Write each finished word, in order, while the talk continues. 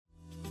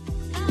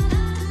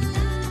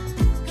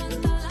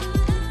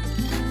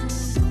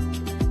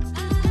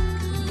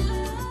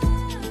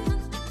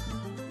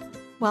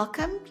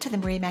Welcome to the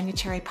Marie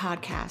Manuchehri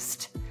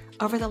podcast.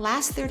 Over the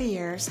last 30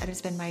 years, it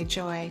has been my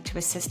joy to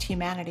assist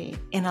humanity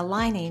in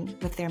aligning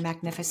with their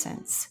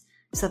magnificence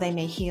so they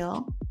may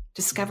heal,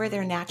 discover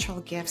their natural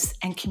gifts,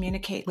 and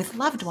communicate with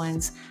loved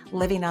ones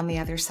living on the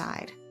other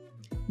side.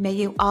 May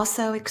you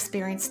also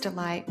experience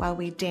delight while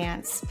we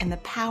dance in the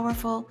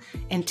powerful,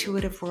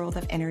 intuitive world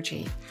of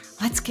energy.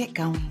 Let's get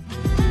going.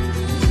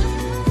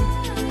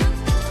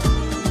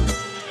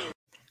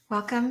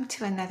 Welcome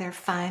to another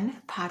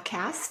fun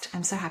podcast.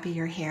 I'm so happy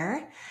you're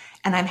here,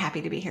 and I'm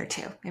happy to be here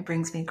too. It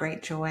brings me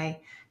great joy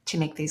to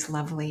make these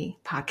lovely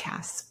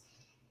podcasts.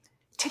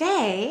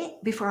 Today,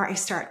 before I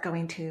start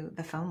going to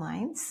the phone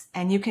lines,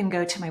 and you can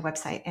go to my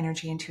website,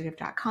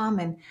 energyintuitive.com,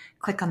 and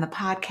click on the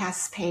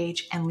podcasts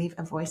page and leave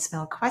a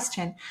voicemail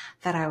question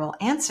that I will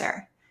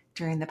answer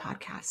during the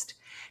podcast.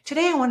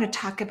 Today, I want to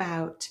talk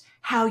about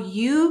how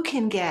you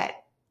can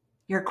get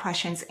your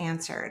questions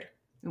answered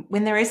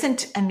when there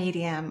isn't a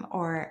medium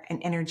or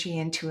an energy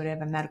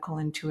intuitive, a medical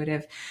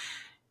intuitive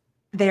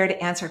there to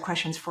answer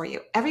questions for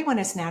you. Everyone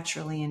is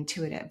naturally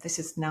intuitive. This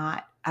is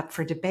not up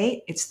for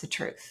debate. It's the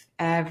truth.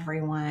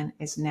 Everyone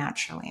is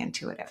naturally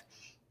intuitive.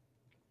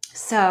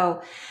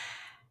 So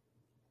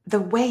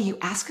the way you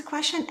ask a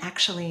question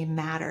actually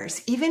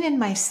matters. Even in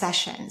my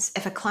sessions,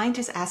 if a client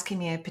is asking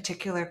me a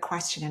particular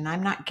question and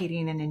I'm not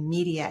getting an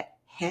immediate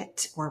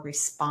hit or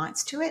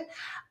response to it,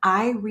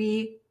 I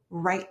rewrite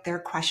their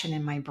question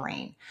in my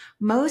brain.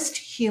 Most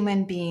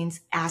human beings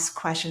ask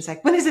questions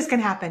like, when is this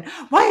going to happen?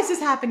 Why is this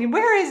happening?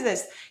 Where is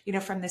this?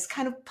 From this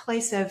kind of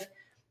place of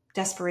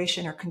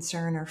desperation or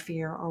concern or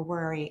fear or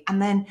worry.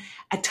 And then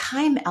a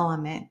time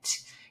element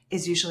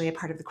is usually a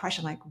part of the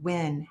question, like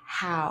when,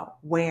 how,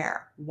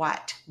 where,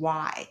 what,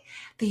 why.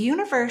 The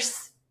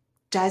universe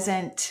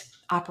doesn't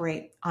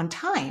operate on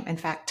time. In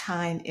fact,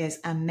 time is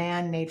a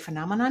man-made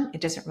phenomenon.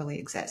 It doesn't really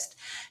exist.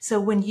 So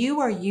when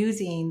you are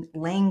using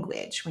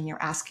language, when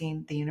you're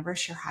asking the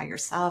universe, your higher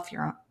self,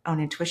 your own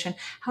intuition,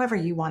 however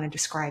you want to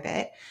describe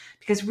it,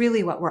 because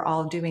really what we're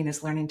all doing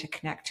is learning to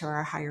connect to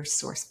our higher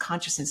source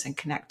consciousness and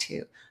connect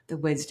to the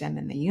wisdom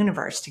in the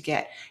universe to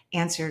get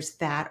answers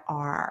that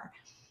are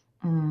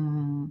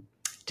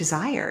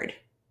desired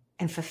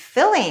and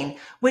fulfilling,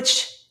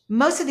 which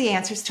most of the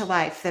answers to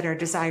life that are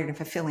desired and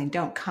fulfilling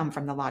don't come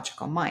from the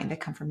logical mind. They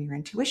come from your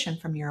intuition,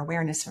 from your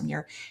awareness, from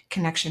your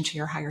connection to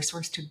your higher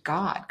source, to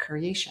God,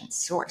 creation,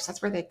 source.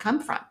 That's where they come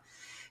from.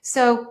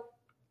 So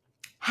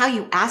how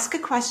you ask a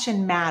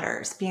question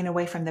matters. Being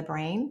away from the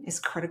brain is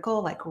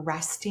critical, like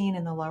resting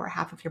in the lower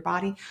half of your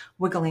body,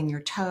 wiggling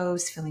your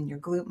toes, feeling your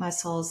glute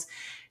muscles,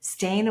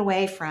 staying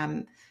away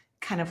from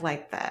kind of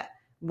like the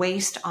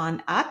waist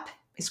on up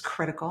is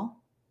critical,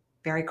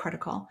 very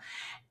critical.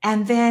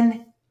 And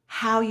then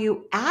how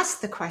you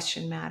ask the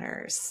question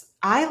matters.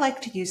 I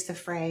like to use the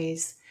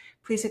phrase,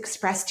 please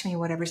express to me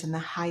whatever's in the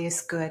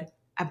highest good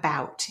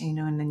about,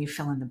 and then you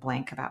fill in the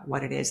blank about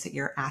what it is that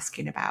you're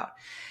asking about.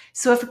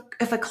 So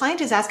if a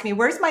client is asking me,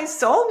 where's my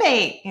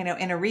soulmate,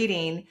 in a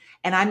reading,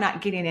 and I'm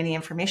not getting any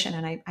information,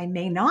 and I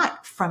may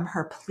not from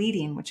her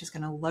pleading, which is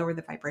going to lower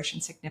the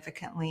vibration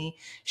significantly,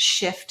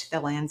 shift the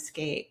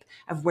landscape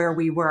of where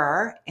we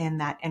were in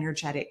that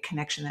energetic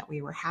connection that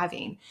we were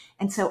having.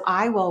 And so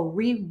I will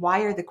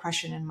rewire the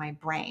question in my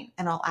brain,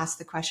 and I'll ask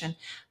the question,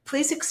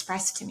 please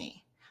express to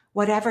me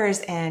whatever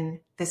is in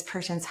this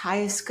person's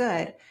highest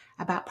good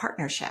about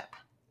partnership.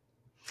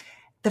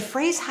 The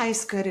phrase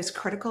highest good is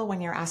critical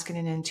when you're asking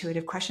an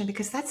intuitive question,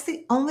 because that's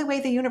the only way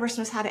the universe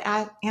knows how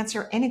to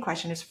answer any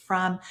question is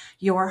from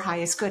your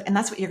highest good. And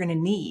that's what you're going to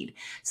need.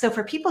 So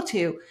for people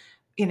to,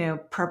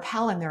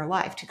 propel in their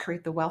life, to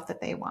create the wealth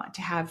that they want,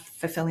 to have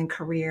fulfilling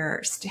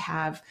careers, to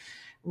have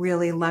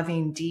really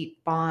loving,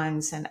 deep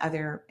bonds and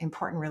other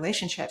important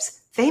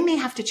relationships, they may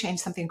have to change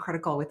something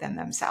critical within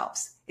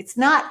themselves. It's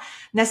not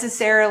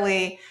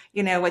necessarily,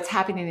 what's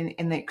happening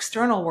in the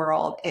external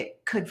world.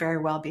 It could very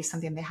well be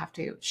something they have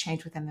to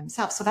change within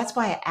themselves. So that's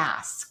why I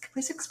ask,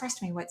 please express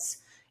to me what's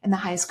in the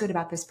highest good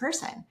about this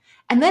person.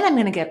 And then I'm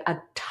going to get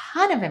a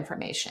ton of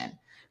information,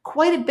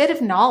 quite a bit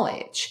of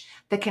knowledge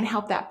that can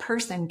help that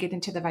person get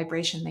into the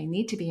vibration they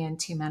need to be in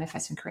to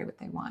manifest and create what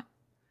they want.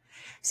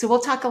 So we'll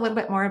talk a little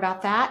bit more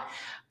about that,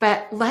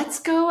 but let's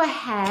go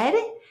ahead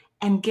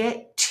and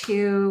get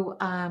to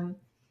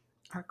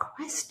our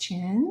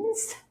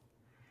questions.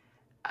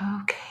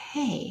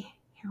 Okay,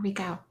 here we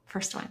go.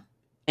 First one.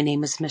 My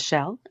name is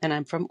Michelle, and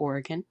I'm from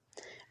Oregon.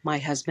 My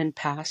husband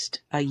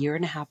passed a year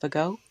and a half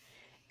ago,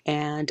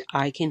 and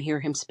I can hear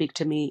him speak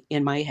to me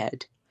in my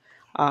head.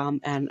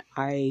 And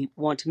I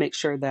want to make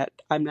sure that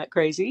I'm not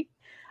crazy,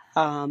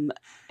 and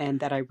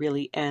that I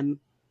really am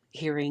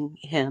hearing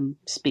him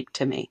speak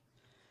to me.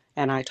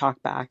 And I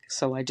talk back.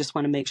 So I just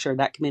want to make sure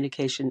that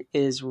communication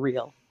is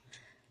real.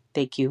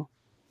 Thank you.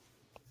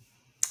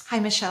 Hi,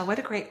 Michelle. What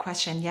a great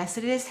question. Yes,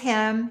 it is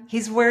him.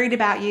 He's worried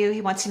about you. He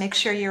wants to make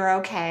sure you're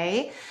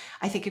okay.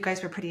 I think you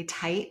guys were pretty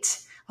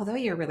tight, although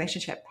your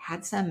relationship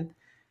had some,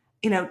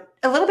 a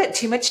little bit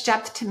too much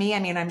depth to me. I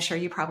mean, I'm sure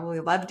you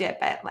probably loved it,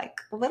 but like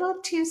a little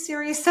too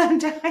serious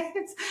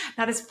sometimes,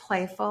 not as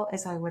playful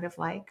as I would have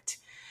liked.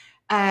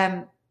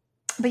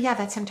 But yeah,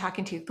 that's him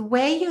talking to you. The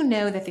way you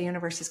know that the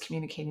universe is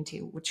communicating to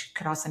you, which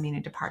could also mean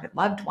a departed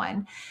loved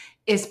one,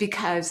 is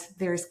because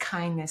there's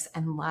kindness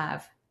and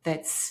love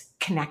that's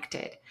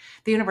connected.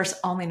 The universe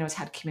only knows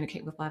how to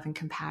communicate with love and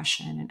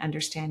compassion and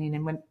understanding.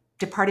 And when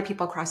departed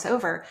people cross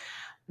over,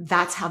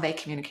 that's how they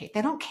communicate.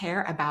 They don't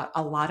care about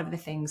a lot of the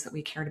things that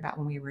we cared about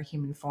when we were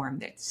human form.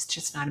 It's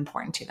just not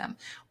important to them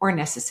or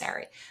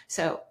necessary.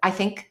 So I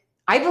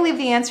believe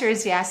the answer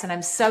is yes. And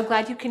I'm so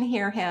glad you can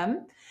hear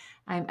him.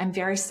 I'm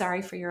very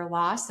sorry for your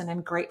loss, and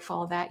I'm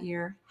grateful that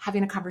you're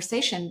having a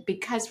conversation,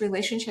 because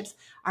relationships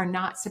are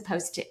not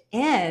supposed to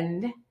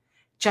end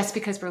just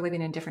because we're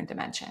living in different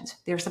dimensions.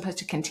 They're supposed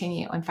to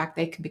continue. In fact,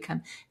 they can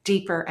become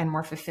deeper and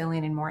more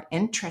fulfilling and more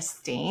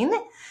interesting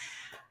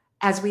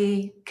as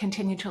we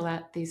continue to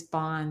let these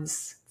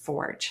bonds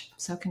forge.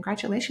 So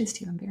congratulations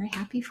to you. I'm very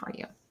happy for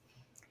you.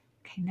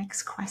 Okay,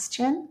 next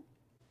question.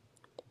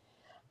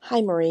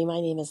 Hi, Marie.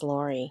 My name is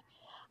Lori.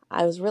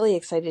 I was really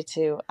excited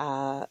to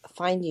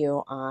find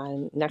you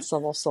on Next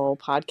Level Soul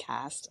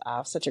podcast.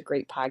 Such a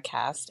great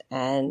podcast.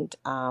 And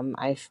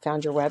I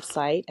found your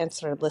website and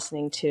started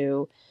listening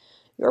to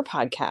your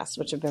podcast,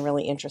 which have been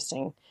really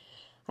interesting.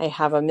 I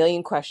have a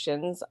million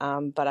questions,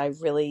 but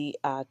I've really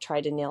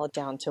tried to nail it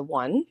down to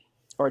one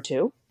or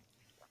two.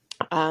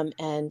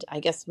 And I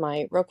guess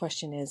my real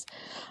question is,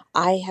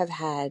 I have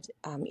had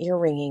ear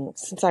ringing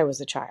since I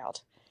was a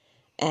child.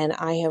 And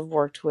I have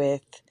worked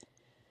with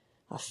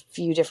a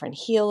few different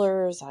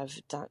healers.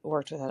 I've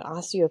worked with an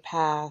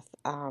osteopath.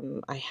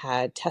 I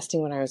had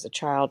testing when I was a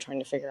child, trying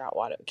to figure out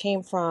what it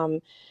came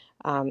from.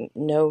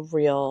 No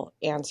real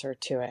answer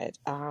to it.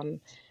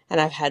 And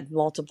I've had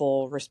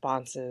multiple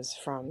responses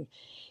from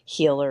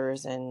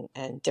healers and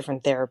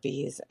different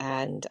therapies.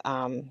 And,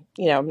 I'm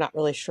not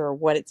really sure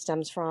what it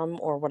stems from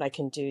or what I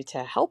can do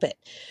to help it.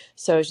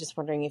 So I was just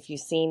wondering if you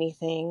see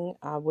anything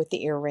with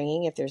the ear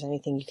ringing, if there's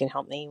anything you can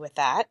help me with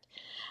that.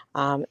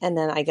 And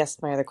then I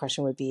guess my other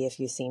question would be if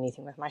you see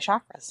anything with my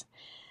chakras.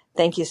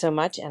 Thank you so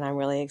much. And I'm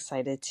really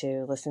excited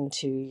to listen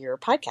to your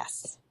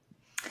podcasts.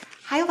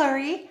 Hi,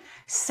 Laurie.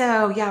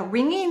 So yeah,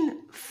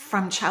 ringing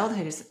from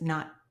childhood is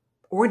not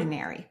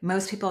ordinary.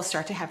 Most people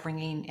start to have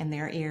ringing in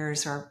their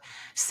ears or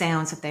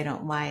sounds that they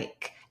don't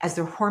like as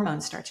their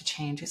hormones start to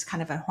change. It's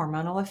kind of a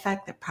hormonal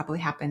effect that probably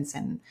happens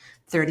in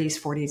 30s,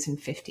 40s, and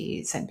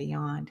 50s and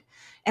beyond.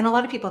 And a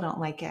lot of people don't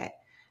like it.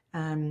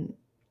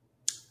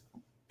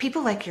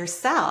 People like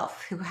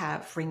yourself who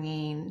have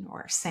ringing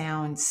or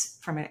sounds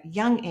from a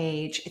young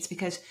age, it's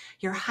because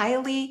you're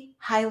highly,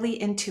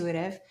 highly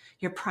intuitive.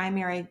 Your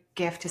primary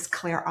gift is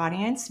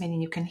clairaudience,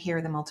 meaning you can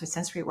hear the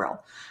multisensory world,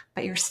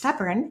 but you're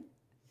stubborn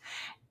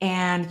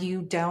and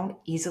you don't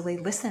easily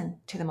listen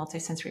to the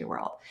multisensory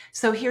world.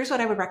 So here's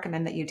what I would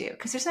recommend that you do,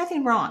 because there's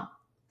nothing wrong.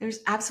 There's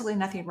absolutely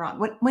nothing wrong.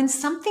 When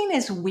something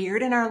is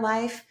weird in our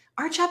life,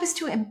 our job is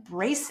to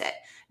embrace it,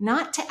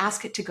 not to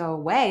ask it to go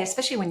away,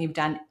 especially when you've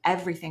done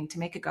everything to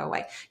make it go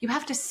away. You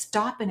have to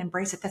stop and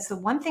embrace it. That's the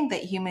one thing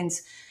that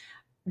humans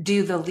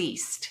do the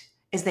least,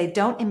 is they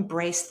don't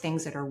embrace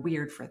things that are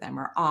weird for them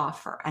or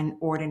off or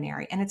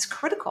unordinary. And it's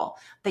critical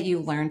that you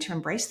learn to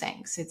embrace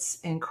things. It's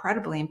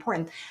incredibly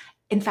important.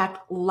 In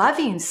fact,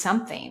 loving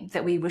something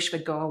that we wish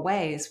would go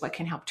away is what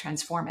can help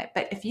transform it.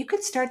 But if you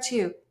could start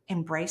to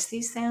embrace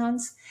these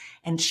sounds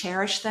and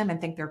cherish them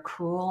and think they're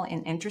cool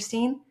and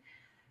interesting,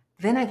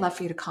 then I'd love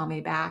for you to call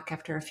me back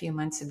after a few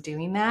months of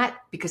doing that,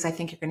 because I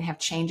think you're going to have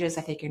changes.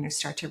 I think you're going to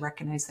start to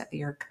recognize that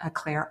you're a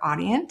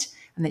clairaudient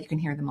and that you can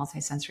hear the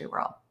multisensory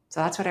world. So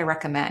that's what I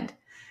recommend.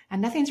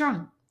 And nothing's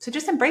wrong. So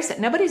just embrace it.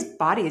 Nobody's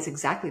body is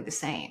exactly the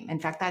same. In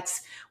fact,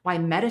 that's why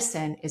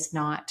medicine is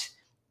not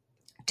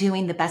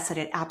doing the best that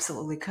it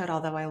absolutely could,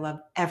 although I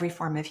love every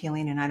form of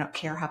healing and I don't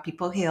care how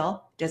people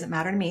heal. It doesn't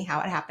matter to me how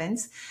it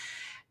happens.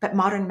 But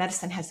modern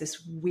medicine has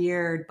this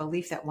weird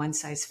belief that one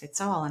size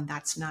fits all, and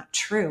that's not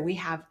true. We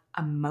have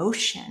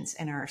emotions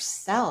in our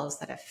cells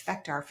that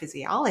affect our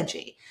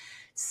physiology.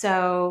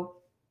 So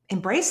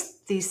embrace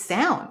these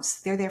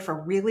sounds. They're there for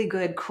really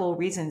good, cool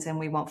reasons, and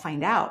we won't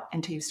find out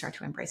until you start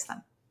to embrace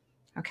them.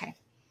 Okay.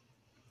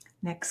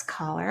 Next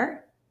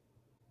caller.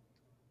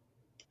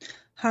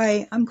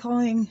 Hi, I'm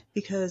calling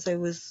because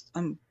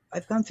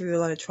I've gone through a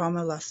lot of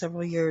trauma the last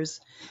several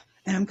years,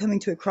 and I'm coming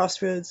to a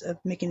crossroads of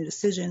making a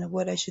decision of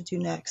what I should do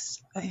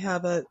next. I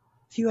have a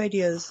few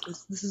ideas.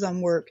 This is on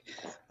work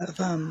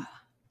of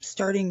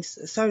starting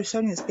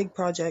this big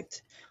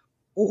project,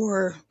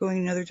 or going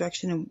another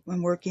direction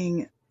and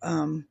working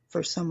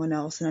for someone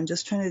else. And I'm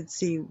just trying to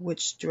see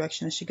which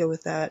direction I should go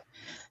with that.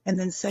 And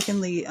then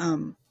secondly,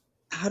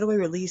 how do I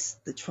release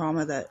the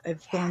trauma that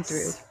I've gone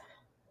through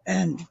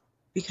and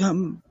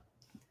become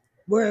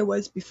where I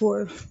was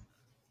before?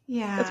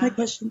 Yeah. That's my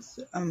questions.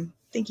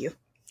 Thank you.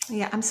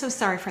 Yeah, I'm so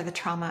sorry for the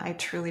trauma. I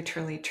truly,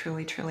 truly,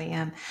 truly, truly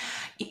am.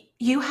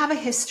 You have a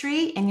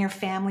history in your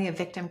family of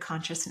victim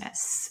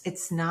consciousness.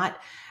 It's not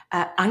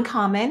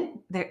uncommon.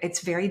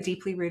 It's very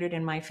deeply rooted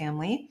in my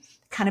family.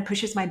 Kind of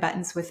pushes my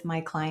buttons with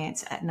my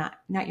clients.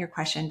 Not your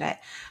question, but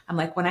I'm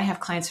like, when I have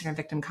clients that are in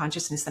victim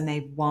consciousness, then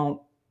they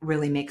won't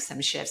really make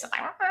some shifts. I'm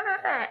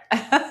like,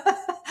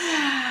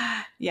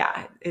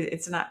 yeah,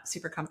 it's not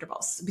super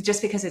comfortable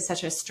just because it's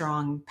such a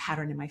strong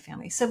pattern in my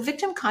family. So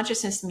victim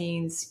consciousness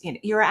means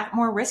you're at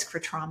more risk for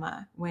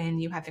trauma. When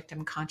you have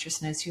victim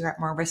consciousness, you're at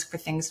more risk for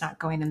things not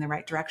going in the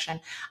right direction.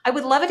 I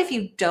would love it if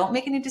you don't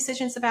make any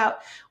decisions about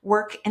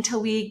work until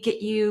we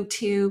get you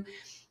to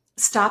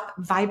stop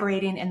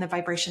vibrating in the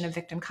vibration of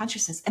victim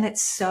consciousness. And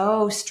it's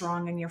so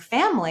strong in your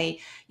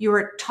family. You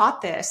were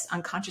taught this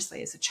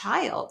unconsciously as a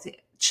child.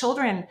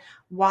 Children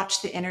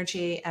watch the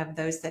energy of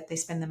those that they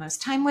spend the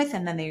most time with,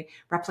 and then they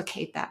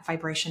replicate that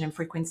vibration and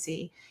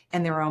frequency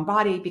in their own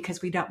body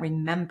because we don't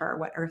remember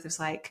what Earth is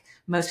like.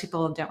 Most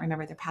people don't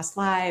remember their past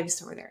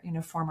lives or their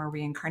former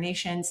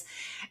reincarnations.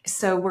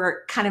 So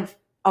we're kind of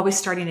always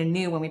starting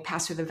anew when we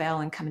pass through the veil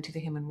and come into the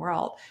human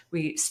world.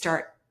 We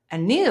start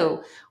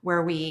anew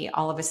where we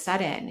all of a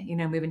sudden,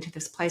 move into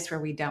this place where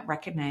we don't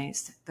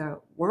recognize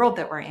the world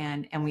that we're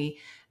in. And we,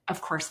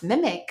 of course,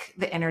 mimic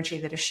the energy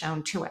that is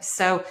shown to us.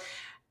 So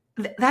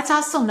that's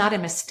also not a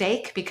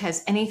mistake,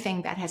 because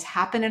anything that has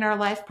happened in our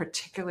life,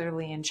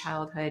 particularly in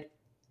childhood,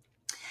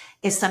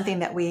 is something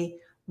that we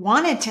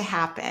wanted to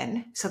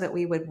happen so that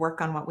we would work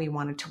on what we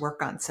wanted to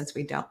work on, since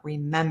we don't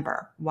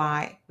remember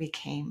why we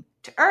came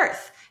to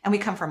Earth. And we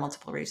come for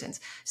multiple reasons.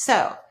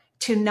 So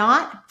to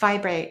not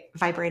vibrate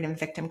in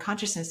victim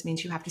consciousness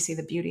means you have to see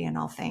the beauty in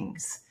all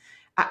things.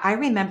 I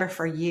remember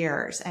for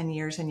years and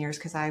years and years,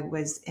 because I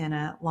was in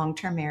a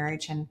long-term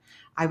marriage, and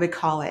I would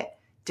call it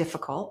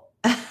difficult,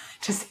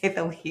 to say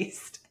the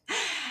least.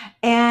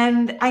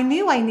 And I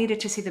knew I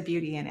needed to see the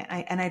beauty in it.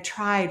 I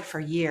tried for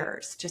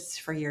years, just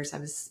for years. I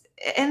was,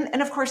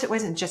 and of course, it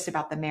wasn't just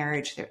about the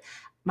marriage.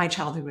 My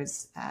childhood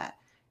was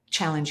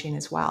challenging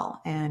as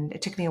well. And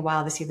it took me a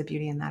while to see the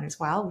beauty in that as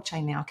well, which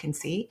I now can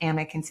see, and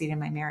I can see it in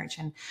my marriage.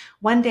 And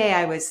one day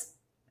I was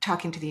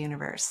talking to the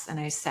universe, and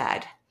I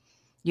said,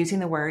 using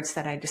the words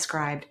that I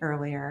described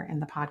earlier in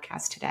the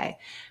podcast today,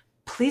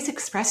 please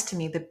express to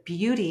me the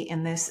beauty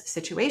in this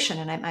situation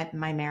and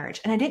my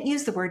marriage. And I didn't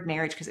use the word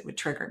marriage because it would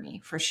trigger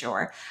me, for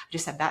sure. I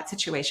just said that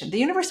situation. The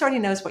universe already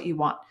knows what you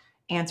want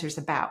answers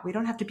about. We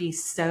don't have to be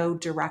so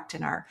direct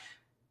in our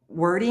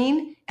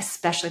wording,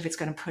 especially if it's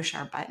going to push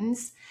our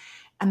buttons.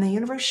 And the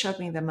universe showed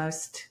me the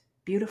most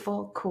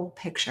beautiful, cool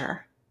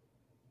picture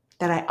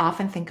that I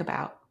often think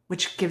about,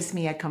 which gives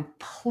me a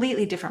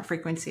completely different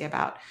frequency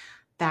about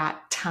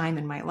that time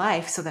in my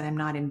life, so that I'm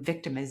not in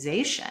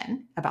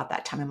victimization about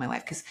that time in my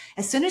life. Because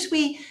as soon as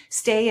we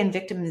stay in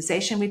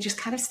victimization, we just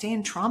kind of stay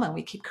in trauma.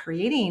 We keep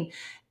creating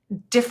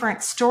different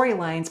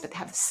storylines, but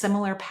have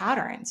similar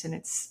patterns. And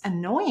it's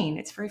annoying.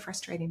 It's very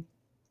frustrating.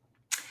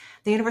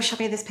 The universe showed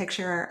me this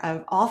picture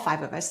of all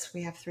 5 of us.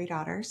 We have 3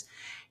 daughters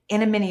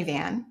in a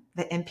minivan,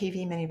 the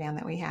MPV minivan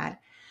that we had.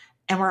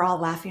 And we're all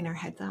laughing our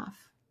heads off.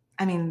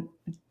 I mean,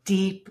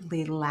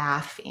 deeply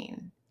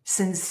laughing,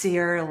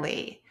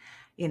 sincerely,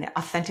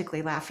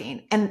 authentically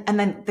laughing. And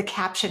then the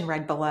caption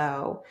read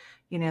below,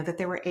 that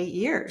there were 8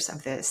 years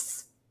of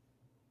this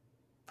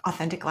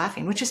authentic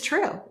laughing, which is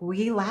true.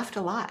 We laughed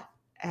a lot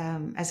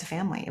as a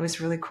family. It was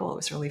really cool. It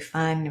was really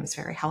fun. It was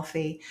very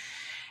healthy.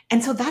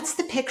 And so that's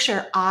the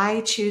picture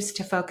I choose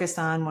to focus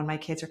on when my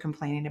kids are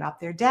complaining about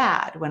their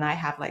dad, when I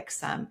have like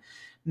some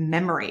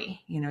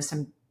memory,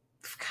 some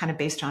kind of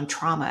based on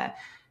trauma,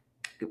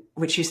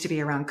 which used to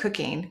be around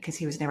cooking, because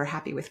he was never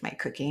happy with my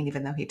cooking,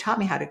 even though he taught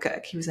me how to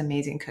cook. He was an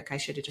amazing cook. I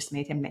should have just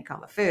made him make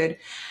all the food.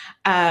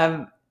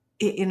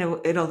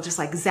 It'll just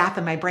like zap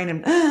in my brain,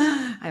 and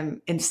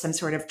I'm in some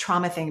sort of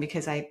trauma thing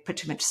because I put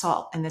too much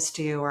salt in the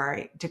stew, or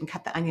I didn't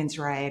cut the onions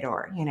right,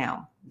 or,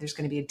 there's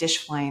going to be a dish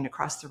flying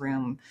across the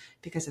room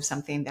because of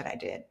something that I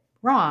did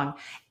wrong.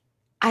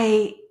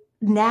 I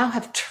now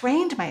have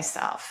trained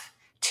myself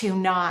to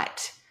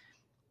not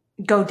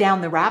go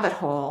down the rabbit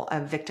hole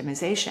of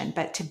victimization,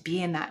 but to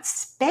be in that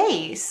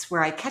space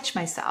where I catch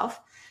myself,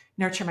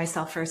 nurture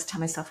myself first, tell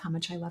myself how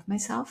much I love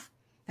myself,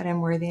 that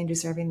I'm worthy and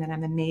deserving, that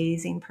I'm an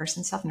amazing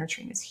person.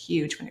 Self-nurturing is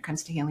huge when it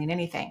comes to healing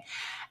anything.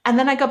 And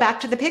then I go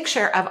back to the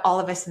picture of all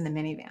of us in the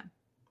minivan,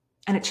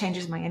 and it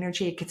changes my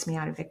energy. It gets me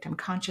out of victim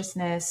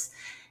consciousness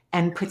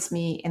and puts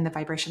me in the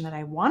vibration that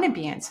I want to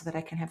be in, so that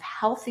I can have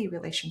healthy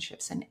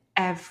relationships in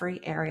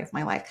every area of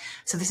my life.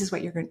 So this is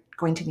what you're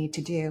going to need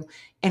to do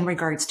in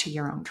regards to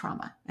your own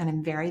trauma. And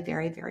I'm very,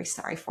 very, very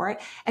sorry for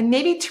it. And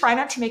maybe try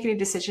not to make any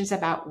decisions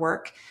about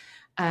work.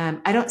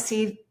 I don't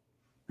see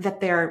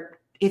that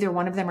either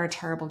one of them are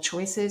terrible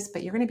choices,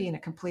 but you're going to be in a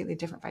completely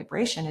different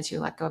vibration as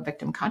you let go of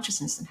victim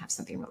consciousness and have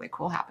something really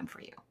cool happen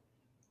for you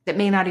that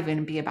may not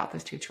even be about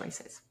those 2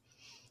 choices.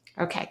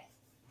 Okay.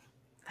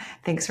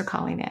 Thanks for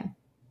calling in.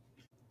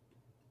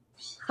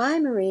 Hi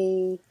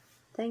Marie,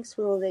 thanks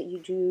for all that you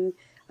do.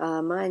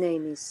 My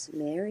name is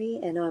Mary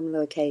and I'm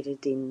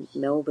located in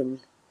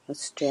Melbourne,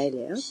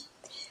 Australia.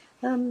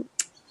 I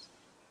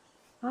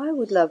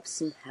would love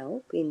some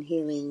help in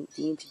healing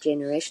the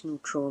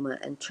intergenerational trauma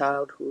and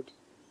childhood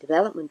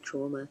development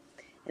trauma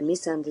and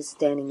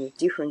misunderstanding of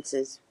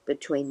differences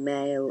between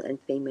male and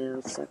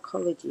female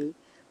psychology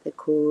that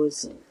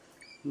caused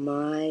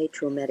my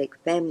traumatic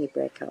family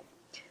breakup.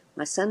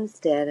 My son's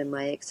dad and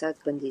my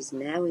ex-husband is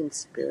now in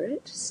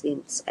spirit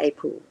since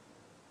April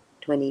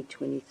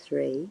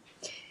 2023.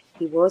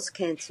 He was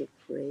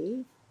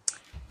cancer-free,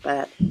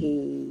 but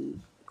he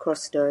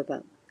crossed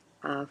over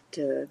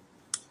after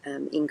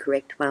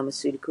incorrect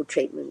pharmaceutical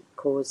treatment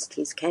caused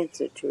his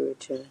cancer to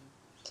return.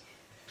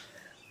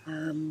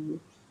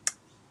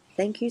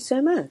 Thank you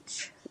so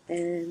much,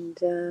 and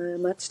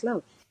much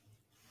love.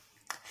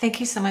 Thank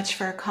you so much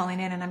for calling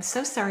in. And I'm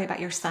so sorry about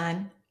your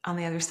son on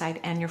the other side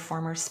and your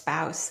former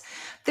spouse.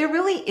 There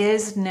really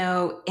is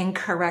no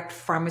incorrect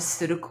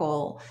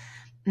pharmaceutical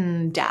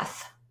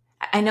death.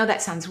 I know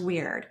that sounds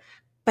weird,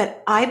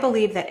 but I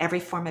believe that every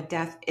form of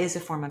death is a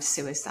form of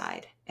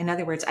suicide. In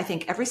other words, I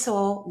think every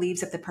soul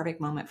leaves at the perfect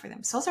moment for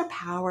them. Souls are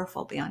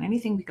powerful beyond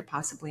anything we could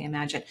possibly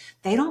imagine.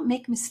 They don't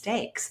make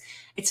mistakes.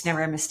 It's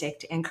never a mistake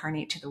to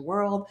incarnate to the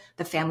world.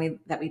 The family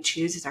that we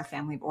choose is our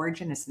family of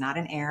origin. It's not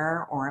an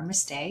error or a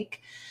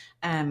mistake.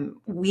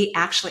 We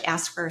actually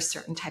ask for a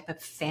certain type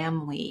of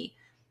family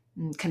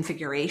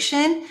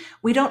configuration.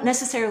 We don't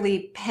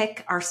necessarily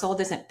pick, our soul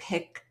doesn't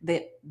pick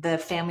the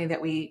family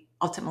that we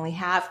ultimately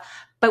have,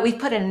 but we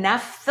put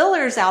enough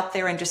fillers out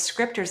there and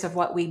descriptors of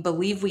what we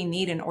believe we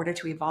need in order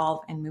to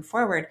evolve and move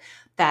forward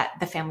that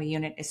the family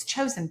unit is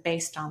chosen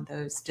based on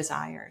those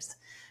desires.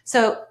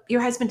 So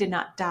your husband did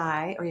not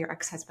die, or your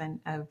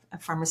ex-husband, of a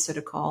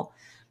pharmaceutical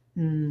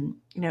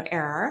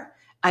error.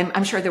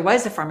 I'm sure there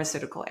was a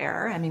pharmaceutical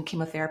error. I mean,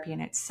 chemotherapy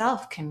in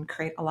itself can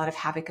create a lot of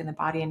havoc in the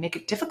body and make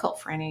it difficult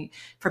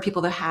for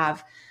people to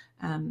have,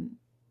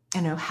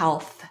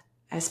 health,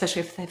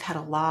 especially if they've had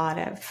a lot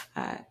of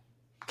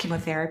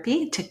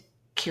chemotherapy to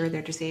cure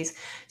their disease.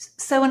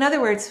 So in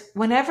other words,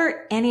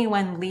 whenever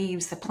anyone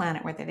leaves the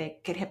planet, whether they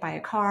get hit by a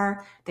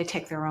car, they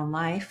take their own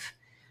life,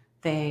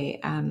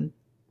 they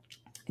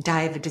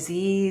die of a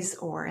disease,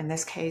 or in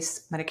this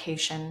case,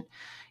 medication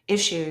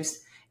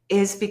issues,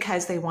 is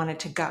because they wanted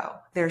to go.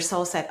 Their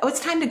soul said, oh, it's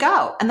time to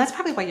go. And that's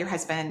probably why your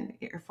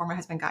former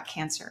husband got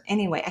cancer.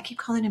 Anyway, I keep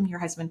calling him your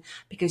husband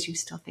because you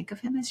still think of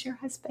him as your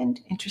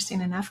husband,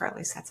 interesting enough, or at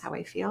least that's how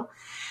I feel.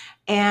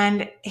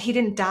 And he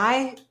didn't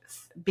die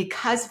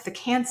because of the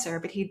cancer,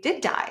 but he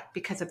did die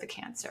because of the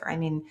cancer. I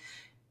mean,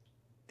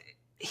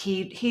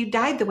 he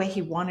died the way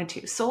he wanted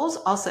to. Souls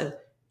also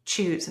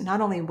choose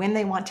not only when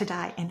they want to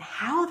die and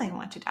how they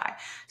want to die.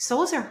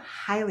 Souls are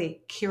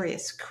highly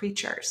curious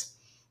creatures.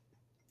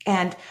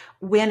 And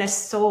when a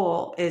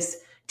soul is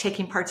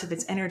taking parts of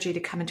its energy to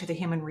come into the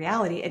human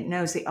reality, it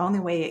knows the only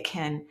way it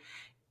can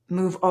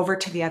move over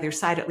to the other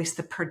side, at least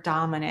the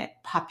predominant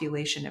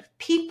population of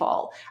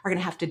people, are going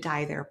to have to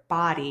die their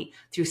body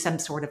through some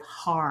sort of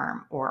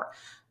harm or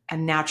a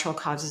natural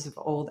causes of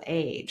old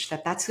age.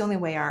 That's the only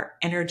way our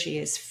energy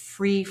is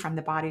free from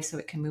the body, so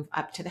it can move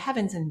up to the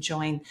heavens and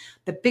join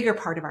the bigger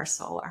part of our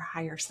soul, our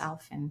higher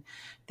self, and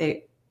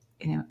the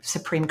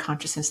supreme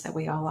consciousness that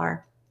we all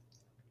are.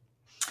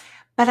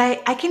 But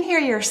I can hear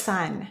your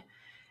son.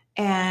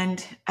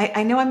 And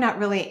I know I'm not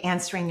really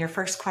answering your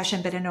first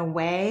question, but in a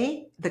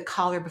way, the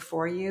caller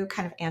before you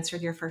kind of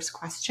answered your first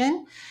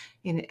question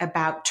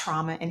about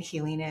trauma and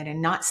healing it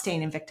and not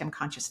staying in victim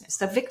consciousness.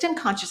 So victim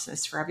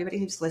consciousness, for everybody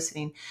who's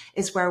listening,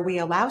 is where we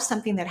allow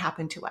something that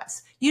happened to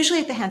us, usually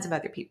at the hands of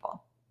other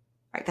people,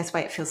 right? That's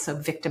why it feels so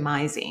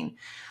victimizing,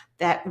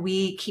 that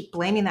we keep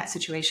blaming that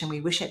situation.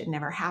 We wish it had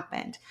never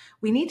happened.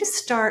 We need to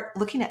start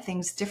looking at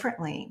things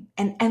differently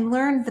and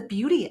learn the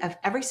beauty of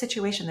every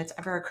situation that's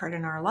ever occurred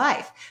in our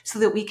life, so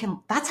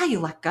that that's how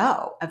you let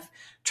go of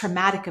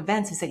traumatic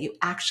events, is that you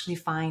actually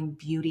find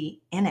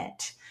beauty in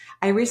it.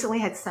 I recently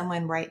had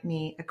someone write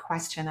me a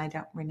question. I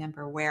don't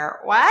remember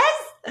where it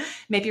was,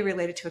 maybe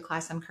related to a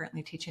class I'm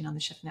currently teaching on the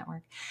Shift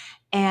Network.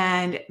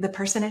 And the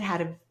person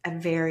had a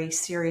very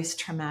serious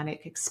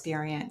traumatic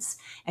experience.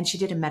 And she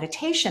did a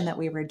meditation that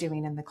we were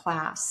doing in the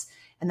class.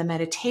 In the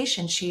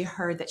meditation, she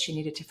heard that she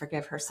needed to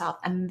forgive herself.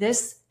 And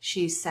this,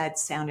 she said,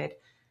 sounded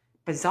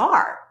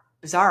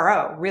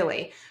bizarro,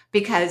 really,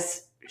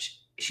 because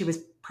she was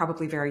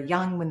probably very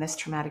young when this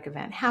traumatic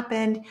event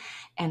happened.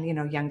 And,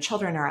 young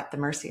children are at the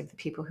mercy of the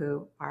people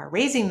who are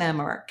raising them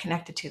or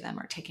connected to them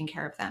or taking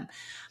care of them.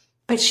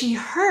 But she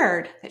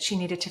heard that she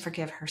needed to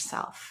forgive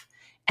herself.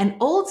 And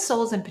old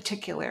souls in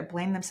particular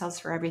blame themselves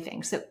for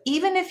everything. So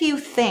even if you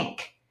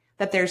think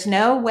that there's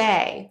no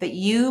way that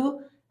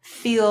you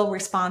feel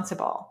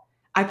responsible,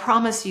 I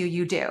promise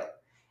you do.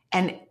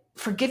 And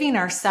forgiving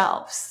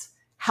ourselves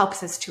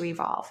helps us to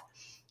evolve.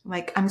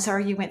 Like, I'm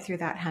sorry you went through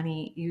that,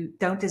 honey. You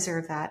don't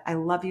deserve that. I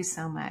love you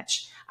so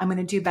much. I'm going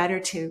to do better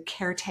to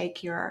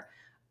caretake your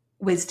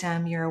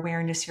wisdom, your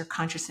awareness, your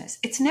consciousness.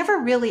 It's never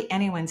really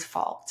anyone's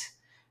fault.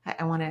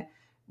 I want to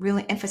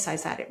really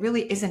emphasize that. It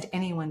really isn't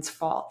anyone's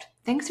fault.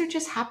 Things are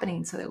just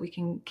happening so that we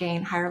can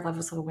gain higher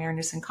levels of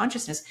awareness and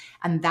consciousness.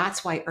 And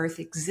that's why Earth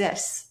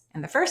exists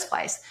in the first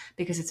place,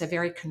 because it's a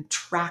very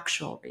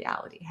contractual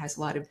reality. It has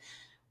a lot of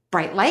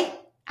bright light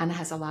and it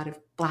has a lot of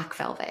black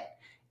velvet.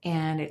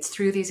 And it's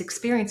through these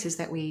experiences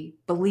that we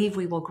believe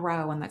we will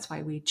grow, and that's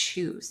why we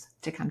choose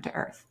to come to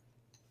Earth.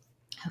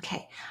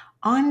 Okay,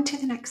 on to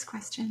the next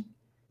question.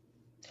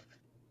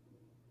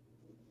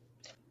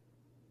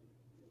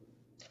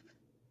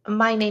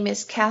 My name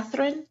is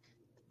Catherine.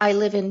 I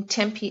live in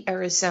Tempe,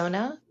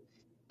 Arizona.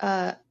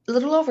 A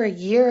little over a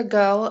year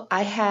ago,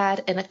 I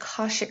had an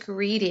Akashic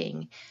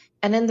reading.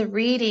 And in the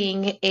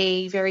reading,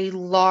 a very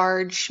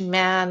large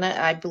man,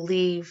 I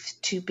believe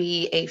to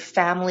be a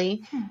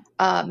family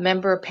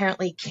member,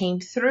 apparently came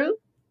through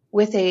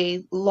with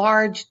a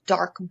large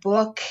dark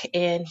book,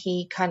 and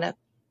he kind of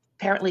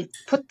apparently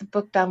put the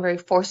book down very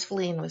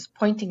forcefully and was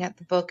pointing at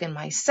the book and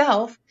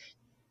myself.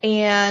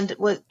 And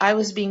I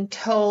was being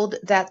told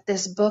that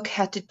this book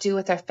had to do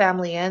with our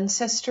family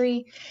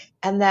ancestry,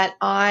 and that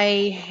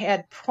I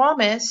had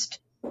promised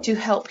to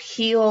help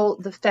heal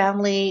the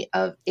family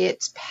of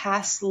its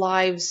past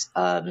lives,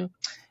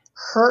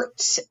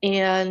 hurt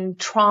and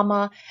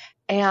trauma.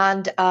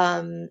 And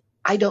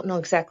I don't know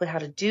exactly how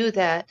to do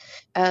that.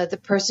 The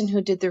person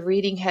who did the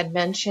reading had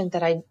mentioned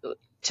that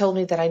told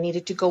me that I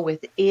needed to go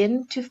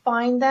within to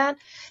find that.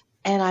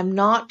 And I'm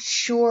not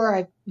sure.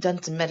 I've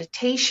done some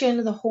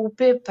meditation, the whole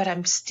bit, but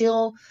I'm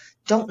still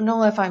don't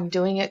know if I'm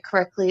doing it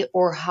correctly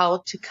or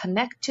how to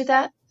connect to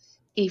that.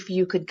 If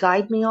you could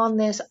guide me on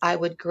this, I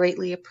would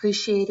greatly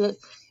appreciate it,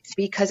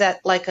 because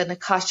like an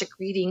Akashic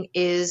reading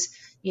is,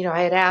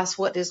 I had asked,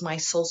 what is my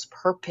soul's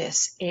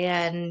purpose?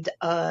 And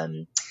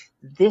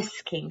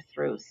this came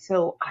through.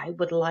 So I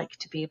would like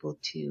to be able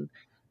to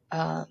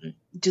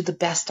do the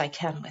best I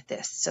can with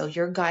this. So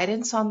your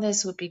guidance on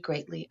this would be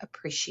greatly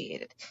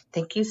appreciated.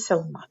 Thank you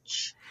so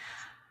much.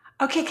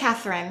 Okay,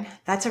 Catherine,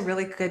 that's a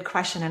really good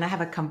question. And I have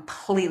a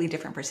completely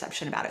different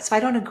perception about it. So I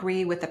don't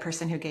agree with the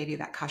person who gave you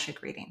that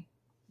Akashic reading,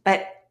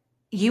 but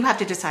you have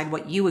to decide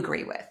what you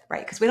agree with,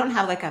 right? Because we don't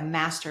have like a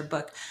master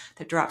book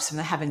that drops from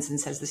the heavens and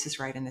says this is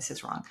right and this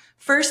is wrong.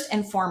 First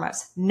and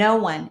foremost, no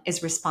one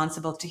is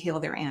responsible to heal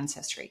their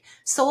ancestry.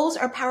 Souls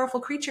are powerful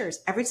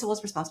creatures. Every soul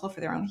is responsible for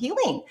their own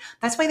healing.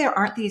 That's why there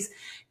aren't these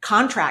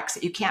contracts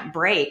that you can't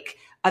break.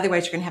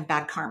 Otherwise, you're going to have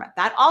bad karma.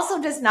 That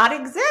also does not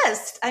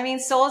exist. I mean,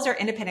 souls are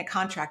independent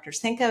contractors.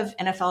 Think of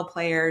NFL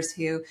players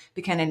who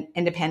become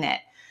independent.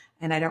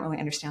 And I don't really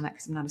understand that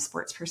because I'm not a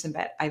sports person,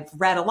 but I've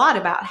read a lot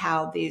about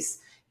how these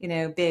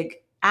big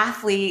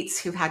athletes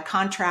who've had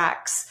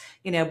contracts,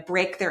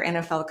 break their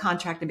NFL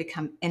contract and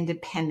become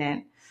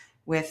independent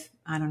with,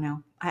 I don't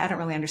know. I don't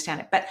really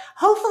understand it, but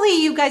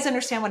hopefully you guys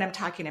understand what I'm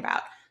talking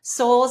about.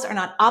 Souls are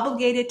not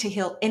obligated to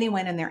heal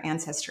anyone in their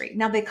ancestry.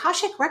 Now, the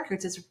Akashic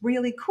Records is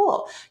really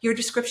cool. Your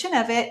description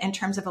of it in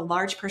terms of a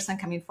large person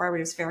coming forward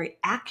is very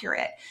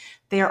accurate.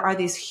 There are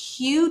these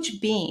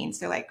huge beings.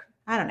 They're like,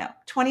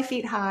 20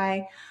 feet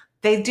high.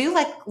 They do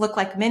look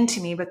like men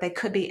to me, but they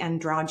could be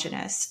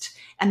androgynous.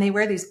 And they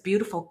wear these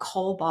beautiful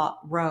cobalt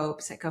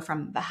robes that go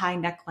from the high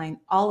neckline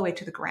all the way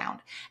to the ground.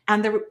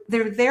 And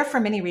they're there for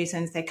many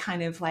reasons. They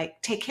kind of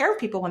take care of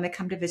people when they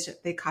come to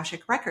visit the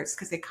Akashic Records,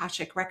 because the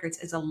Akashic Records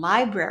is a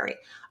library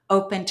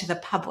open to the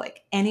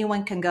public.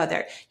 Anyone can go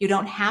there. You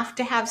don't have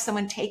to have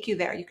someone take you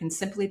there. You can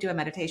simply do a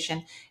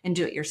meditation and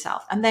do it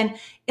yourself. And then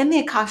in the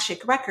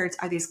Akashic Records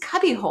are these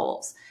cubby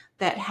holes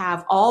that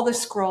have all the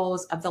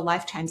scrolls of the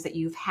lifetimes that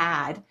you've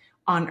had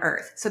on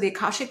Earth. So the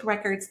Akashic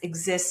Records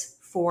exists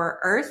for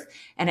Earth,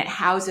 and it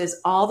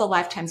houses all the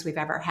lifetimes we've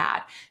ever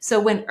had. So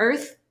when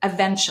Earth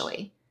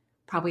eventually,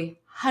 probably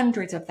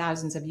hundreds of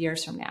thousands of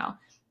years from now,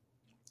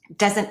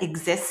 doesn't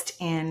exist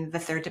in the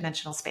third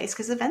dimensional space,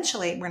 because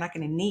eventually we're not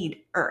going to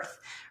need Earth.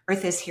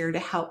 Earth is here to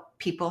help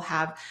people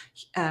have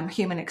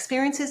human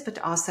experiences, but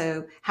to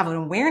also have an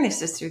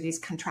awarenesses through these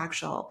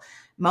contractual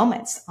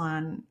moments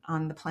on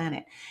the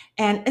planet.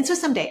 And so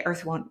someday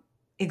Earth won't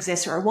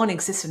exist, or it won't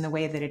exist in the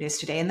way that it is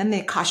today. And then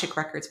the Akashic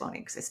Records won't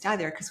exist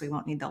either, because we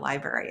won't need the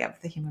library of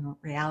the human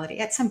reality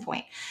at some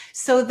point.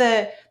 So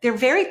they're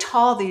very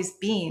tall, these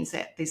beings,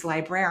 these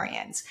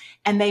librarians,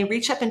 and they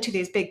reach up into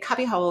these big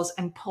cubby holes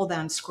and pull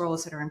down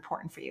scrolls that are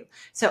important for you.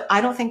 So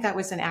I don't think that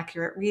was an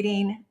accurate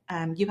reading.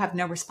 You have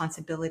no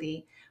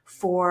responsibility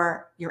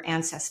for your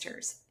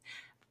ancestors.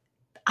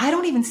 I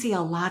don't even see a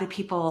lot of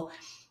people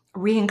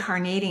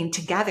reincarnating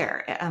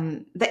together.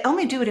 They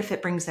only do it if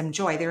it brings them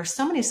joy. There are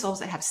so many souls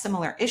that have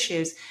similar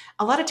issues.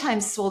 A lot of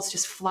times souls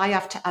just fly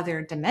off to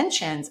other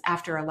dimensions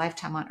after a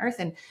lifetime on Earth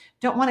and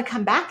don't want to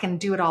come back and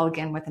do it all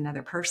again with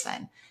another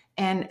person.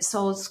 And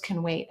souls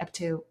can wait up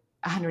to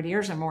 100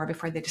 years or more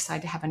before they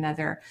decide to have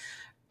another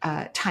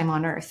time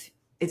on Earth.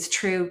 It's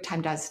true,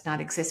 time does not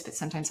exist, but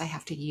sometimes I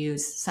have to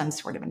use some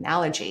sort of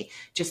analogy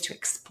just to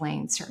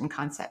explain certain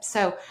concepts.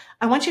 So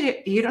I want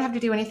you don't have to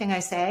do anything I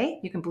say.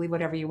 You can believe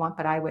whatever you want,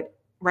 but I would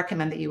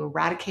recommend that you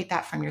eradicate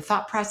that from your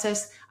thought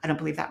process. I don't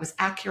believe that was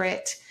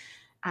accurate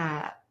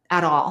at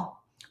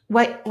all.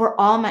 What we're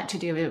all meant to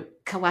do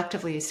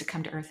collectively is to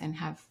come to Earth and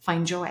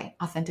find joy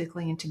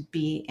authentically and to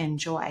be in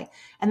joy.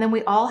 And then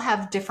we all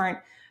have different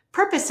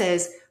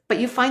purposes, but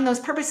you find those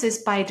purposes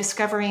by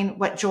discovering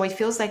what joy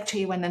feels like to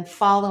you and then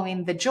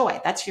following the joy.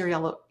 That's your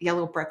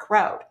yellow brick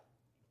road.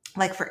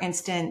 Like, for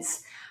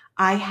instance,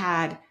 I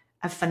had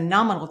a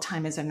phenomenal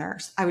time as a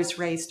nurse. I was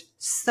raised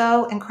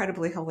so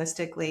incredibly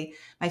holistically.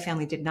 My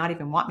family did not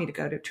even want me to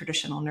go to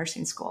traditional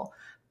nursing school.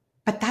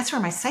 But that's where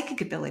my psychic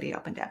ability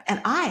opened up.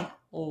 And I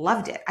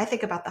loved it. I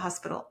think about the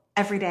hospital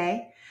every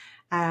day.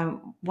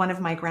 One of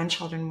my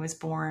grandchildren was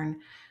born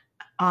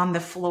on the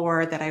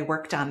floor that I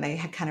worked on. They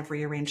had kind of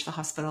rearranged the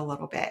hospital a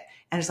little bit.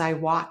 And as I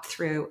walked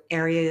through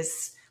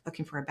areas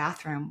looking for a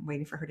bathroom,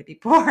 waiting for her to be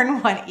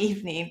born one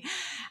evening,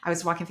 I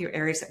was walking through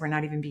areas that were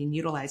not even being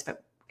utilized,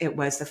 but it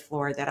was the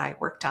floor that I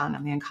worked on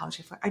the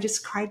oncology floor. I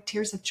just cried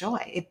tears of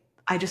joy.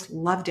 I just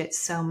loved it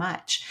so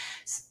much.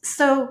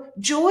 So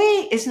joy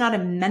is not a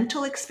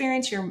mental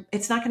experience.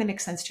 It's not going to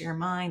make sense to your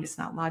mind. It's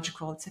not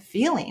logical. It's a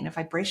feeling, a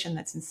vibration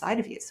that's inside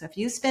of you. So if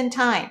you spend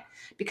time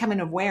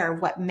becoming aware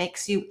of what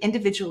makes you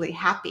individually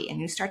happy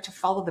and you start to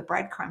follow the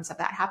breadcrumbs of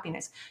that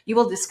happiness, you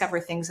will discover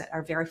things that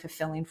are very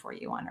fulfilling for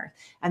you on earth.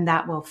 And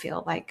that will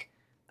feel like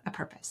a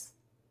purpose.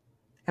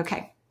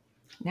 Okay,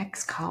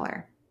 next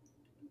caller.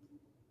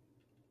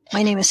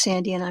 My name is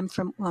Sandy and I'm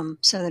from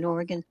Southern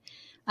Oregon.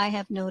 I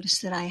have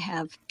noticed that I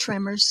have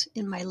tremors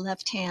in my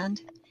left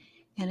hand,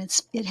 and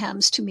it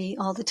happens to me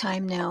all the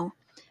time now.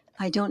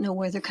 I don't know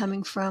where they're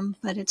coming from,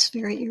 but it's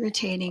very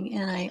irritating,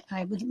 and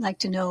I would like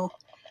to know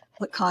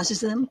what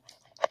causes them.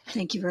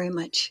 Thank you very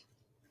much.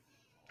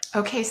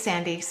 Okay,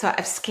 Sandy. So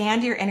I've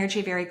scanned your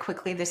energy very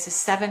quickly. This is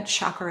 7th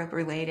chakra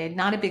related.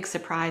 Not a big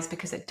surprise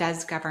because it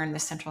does govern the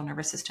central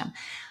nervous system.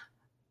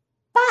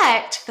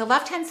 But the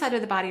left-hand side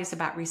of the body is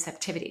about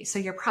receptivity. So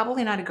you're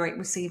probably not a great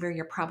receiver.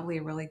 You're probably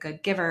a really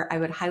good giver. I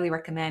would highly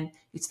recommend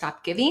you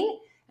stop giving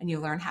and you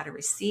learn how to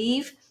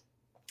receive.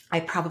 I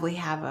probably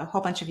have a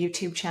whole bunch of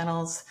YouTube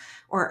channels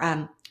or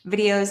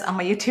videos on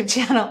my YouTube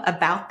channel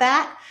about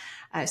that.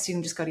 So you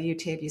can just go to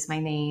YouTube, use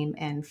my name,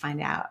 and find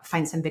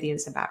some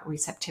videos about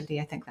receptivity.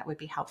 I think that would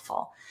be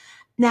helpful.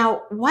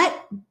 Now,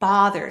 what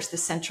bothers the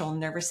central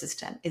nervous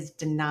system is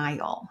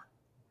denial.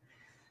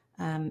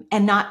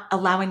 And not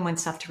allowing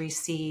oneself to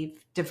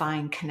receive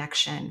divine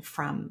connection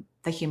from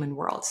the human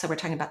world. So we're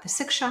talking about the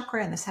 6th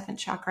chakra and the 7th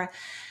chakra.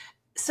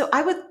 So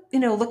I would,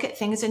 look at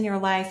things in your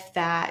life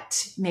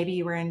that maybe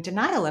you were in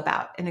denial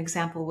about. An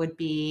example would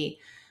be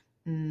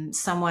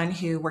someone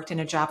who worked in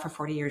a job for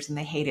 40 years and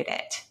they hated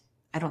it.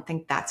 I don't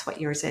think that's what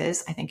yours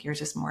is. I think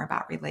yours is more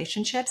about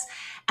relationships.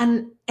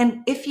 And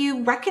if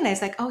you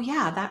recognize like, oh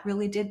yeah, that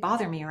really did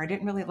bother me, or I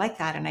didn't really like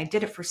that, and I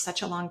did it for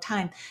such a long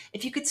time.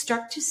 If you could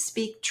start to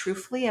speak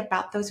truthfully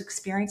about those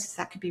experiences,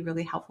 that could be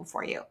really helpful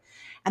for you.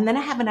 And then I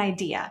have an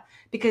idea,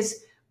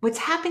 because what's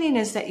happening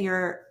is that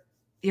your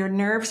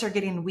nerves are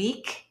getting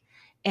weak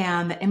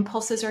and the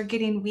impulses are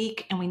getting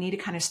weak, and we need to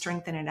kind of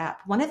strengthen it up.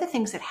 One of the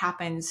things that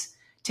happens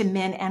to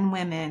men and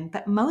women,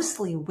 but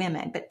mostly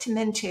women, but to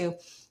men too,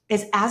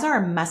 is as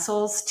our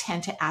muscles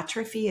tend to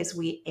atrophy as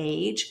we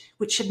age,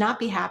 which should not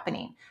be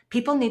happening.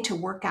 People need to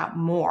work out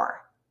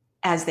more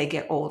as they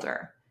get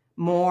older.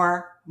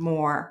 More,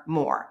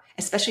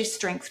 especially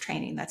strength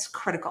training. That's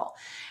critical.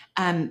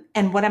 And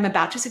what I'm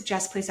about to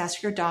suggest, please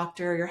ask your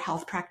doctor, your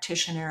health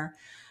practitioner,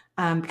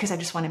 because I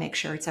just want to make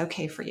sure it's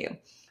okay for you.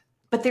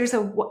 But there's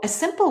a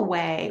simple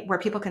way where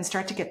people can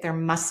start to get their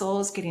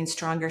muscles getting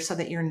stronger so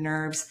that your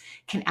nerves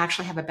can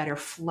actually have a better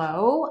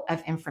flow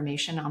of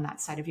information on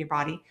that side of your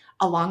body,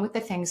 along with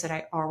the things that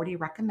I already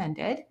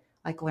recommended,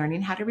 like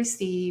learning how to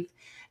receive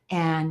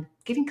and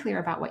getting clear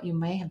about what you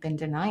may have been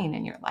denying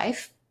in your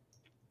life.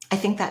 I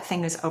think that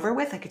thing is over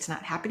with, like it's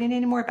not happening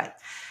anymore, but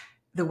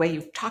the way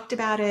you've talked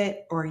about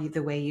it or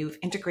the way you've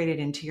integrated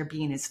into your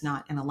being is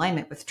not in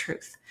alignment with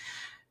truth.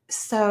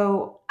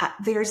 So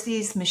there's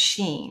these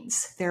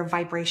machines, they're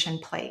vibration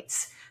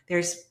plates.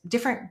 There's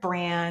different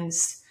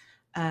brands.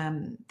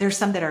 There's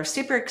some that are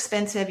super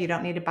expensive. You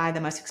don't need to buy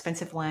the most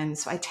expensive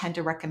ones. So I tend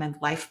to recommend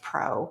Life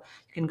Pro.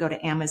 You can go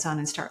to Amazon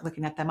and start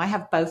looking at them. I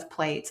have both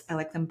plates. I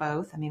like them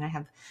both. I mean, I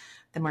have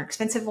the more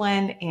expensive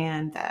one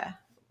and the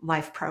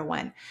Life Pro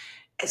one.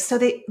 So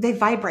they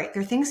vibrate.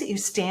 They're things that you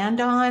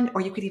stand on,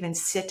 or you could even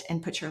sit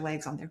and put your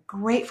legs on. They're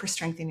great for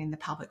strengthening the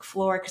pelvic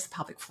floor, because the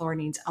pelvic floor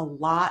needs a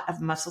lot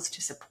of muscles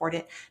to support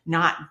it,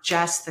 not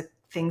just the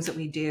things that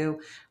we do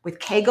with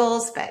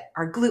Kegels, but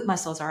our glute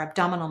muscles, our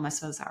abdominal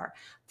muscles, our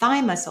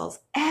thigh muscles,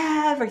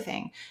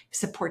 everything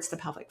supports the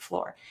pelvic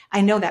floor. I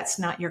know that's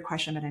not your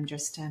question, but I'm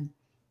just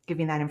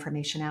giving that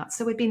information out.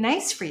 So it would be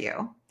nice for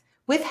you,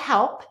 with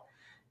help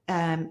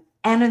and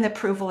an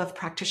approval of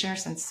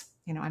practitioners, since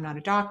I'm not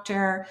a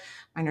doctor,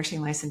 my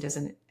nursing license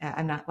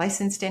I'm not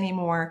licensed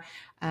anymore,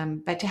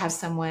 but to have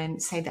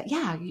someone say that,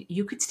 yeah,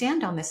 you could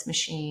stand on this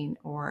machine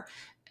or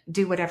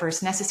do whatever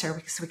is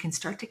necessary, so we can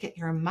start to get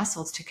your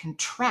muscles to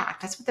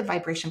contract. That's what the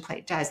vibration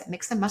plate does. It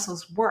makes the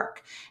muscles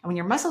work. And when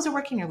your muscles are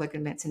working, your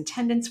ligaments and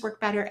tendons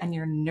work better and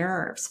your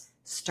nerves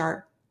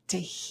start to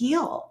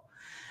heal.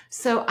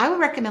 So I would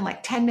recommend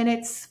like 10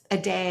 minutes a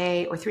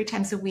day or 3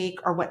 times a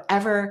week or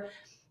whatever.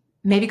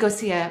 Maybe go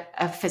see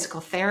a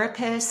physical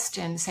therapist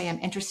and say, I'm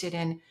interested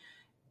in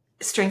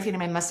strengthening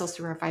my muscles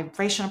through a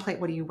vibrational plate.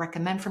 What do you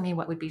recommend for me?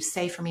 What would be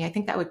safe for me? I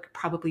think that would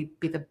probably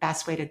be the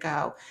best way to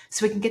go,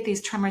 so we can get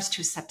these tremors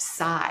to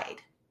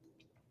subside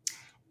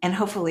and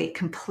hopefully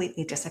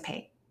completely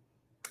dissipate.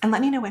 And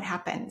let me know what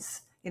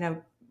happens.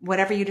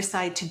 Whatever you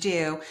decide to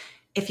do,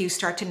 if you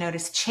start to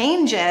notice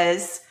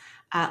changes,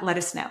 let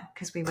us know,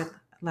 because we would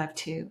love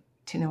to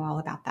know all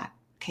about that.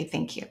 Okay,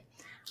 thank you.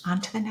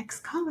 On to the next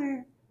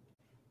caller.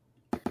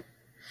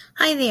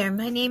 Hi there,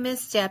 my name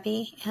is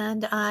Debbie,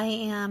 and I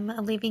am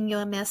leaving you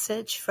a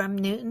message from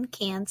Newton,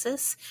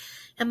 Kansas.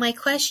 And my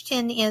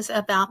question is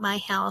about my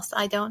health.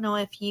 I don't know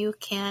if you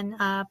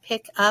can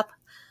pick up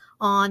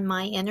on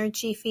my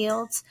energy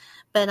fields,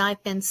 but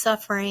I've been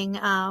suffering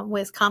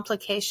with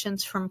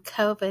complications from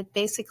COVID.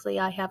 Basically,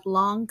 I have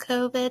long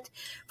COVID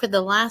for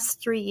the last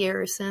 3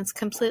 years, and it's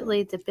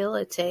completely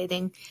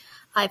debilitating.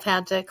 I've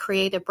had to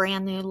create a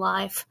brand new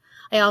life.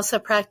 I also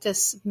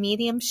practice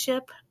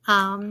mediumship,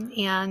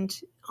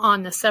 and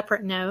on a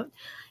separate note,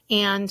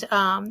 and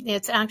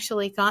it's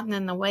actually gotten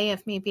in the way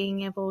of me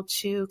being able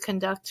to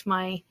conduct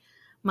my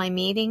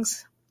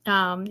meetings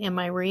and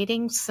my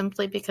readings,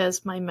 simply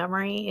because my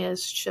memory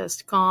is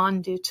just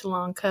gone due to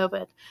long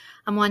COVID.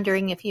 I'm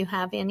wondering if you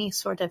have any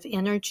sort of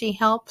energy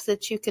help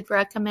that you could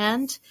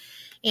recommend.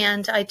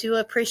 And I do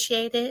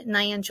appreciate it, and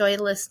I enjoy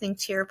listening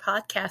to your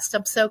podcast.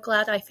 I'm so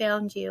glad I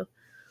found you.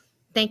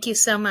 Thank you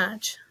so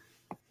much.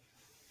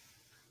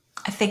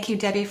 Thank you,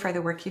 Debbie, for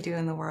the work you do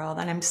in the world.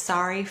 And I'm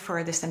sorry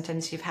for the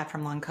symptoms you've had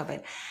from long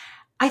COVID.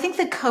 I think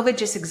that COVID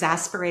just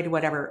exasperated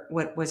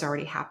what was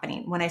already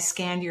happening. When I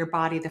scanned your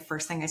body, the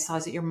first thing I saw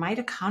is that your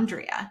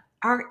mitochondria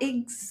are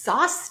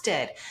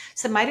exhausted.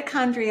 So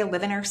mitochondria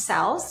live in our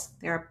cells.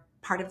 They're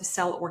part of the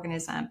cell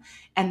organism,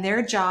 and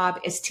their job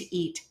is to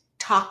eat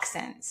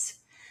toxins.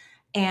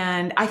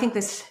 And I think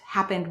this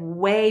happened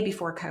way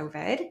before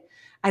COVID.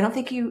 I don't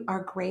think you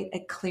are great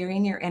at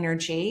clearing your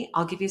energy.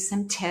 I'll give you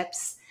some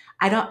tips.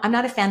 I'm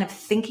not a fan of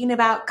thinking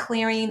about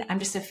clearing. I'm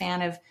just a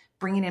fan of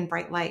bringing in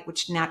bright light,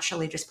 which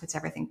naturally just puts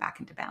everything back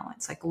into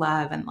balance, like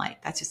love and light.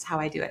 That's just how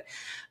I do it.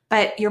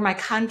 But your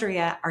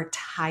mitochondria are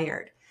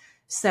tired.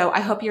 So I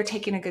hope you're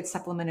taking a good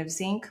supplement of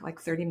zinc,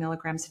 like 30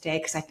 milligrams a day,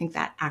 because I think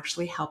that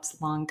actually helps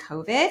long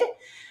COVID.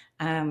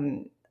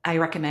 I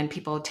recommend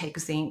people take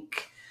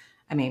zinc.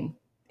 I mean,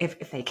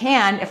 if they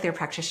can, if their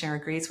practitioner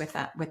agrees with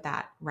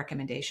that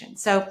recommendation.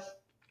 So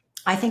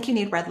I think you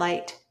need red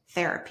light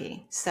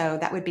therapy. So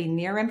that would be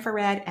near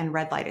infrared and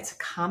red light. It's a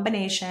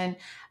combination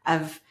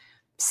of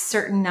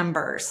certain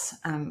numbers.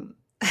 I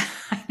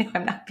know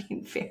I'm not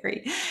being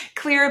very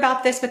clear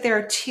about this, but there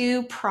are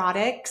 2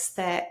 products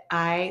that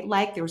I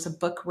like. There was a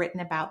book written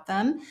about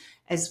them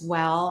as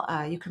well.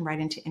 You can write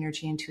into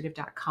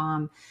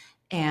energyintuitive.com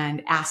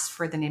and ask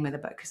for the name of the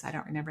book, because I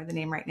don't remember the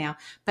name right now.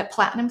 But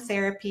Platinum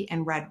Therapy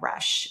and Red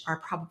Rush are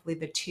probably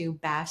the 2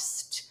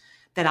 best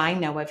that I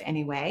know of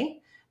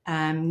anyway.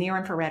 Near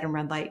infrared and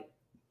red light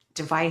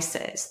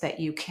devices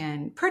that you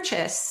can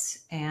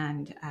purchase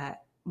and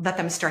let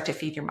them start to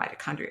feed your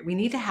mitochondria. We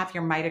need to have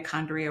your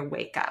mitochondria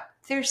wake up.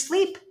 They're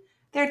asleep.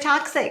 They're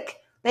toxic.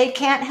 They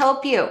can't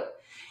help you.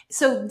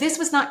 So this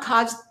was not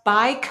caused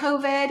by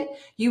COVID.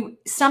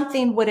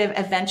 Something would have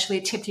eventually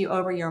tipped you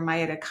over. Your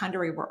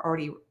mitochondria were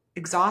already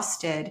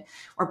exhausted,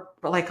 or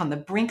like on the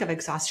brink of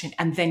exhaustion,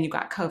 and then you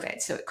got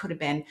COVID. So it could have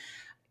been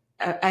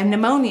a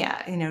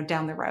pneumonia,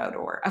 down the road,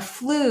 or a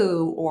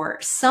flu, or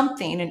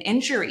something, an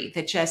injury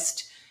that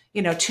just,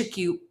 took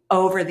you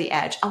over the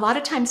edge. A lot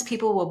of times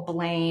people will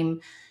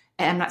blame,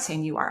 and I'm not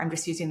saying you are, I'm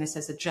just using this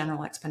as a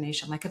general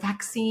explanation, like a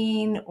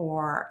vaccine,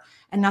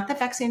 and not that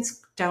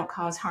vaccines don't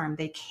cause harm.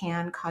 They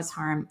can cause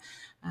harm.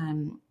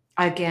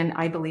 Again,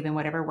 I believe in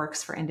whatever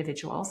works for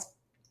individuals.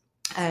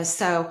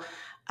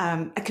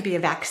 It could be a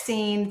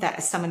vaccine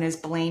that someone is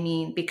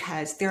blaming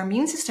because their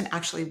immune system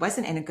actually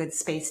wasn't in a good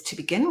space to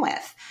begin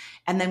with.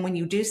 And then when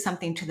you do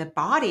something to the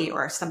body,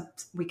 or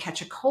we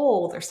catch a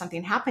cold or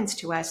something happens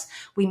to us,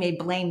 we may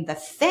blame the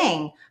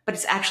thing, but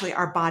it's actually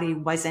our body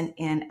wasn't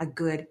in a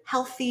good,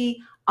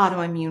 healthy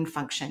autoimmune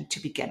function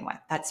to begin with.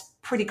 That's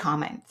pretty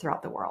common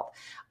throughout the world.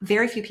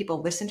 Very few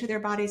people listen to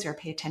their bodies or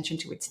pay attention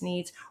to its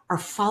needs or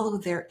follow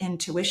their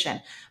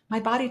intuition.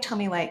 My body told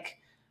me,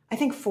 I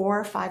think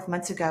 4 or 5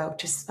 months ago,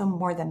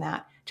 more than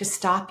that, to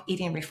stop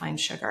eating refined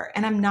sugar.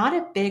 And I'm not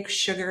a big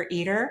sugar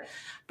eater,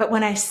 but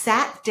when I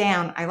sat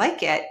down, I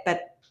like it,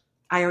 but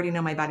I already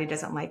know my body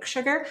doesn't like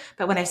sugar.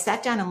 But when I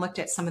sat down and looked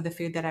at some of the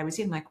food that I was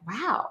eating, I'm like,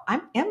 wow,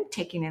 I am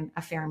taking in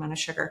a fair amount of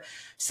sugar.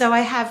 So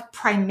I have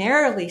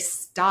primarily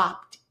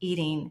stopped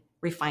eating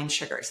refined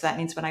sugar. So that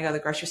means when I go to the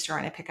grocery store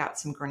and I pick out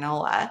some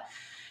granola,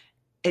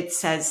 it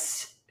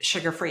says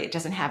sugar-free. It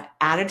doesn't have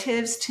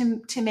additives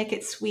to make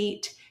it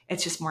sweet.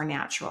 It's just more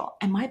natural.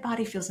 And my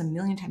body feels a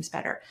million times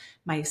better.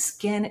 My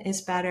skin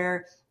is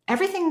better.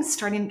 Everything's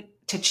starting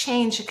to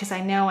change because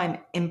I know I'm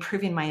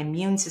improving my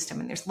immune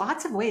system. And there's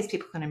lots of ways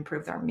people can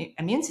improve their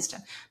immune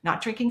system.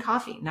 Not drinking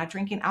coffee, not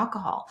drinking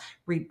alcohol,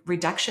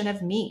 reduction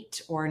of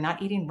meat, or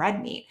not eating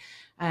red meat.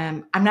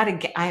 I'm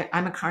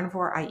a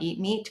carnivore. I eat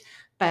meat,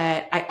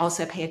 but I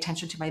also pay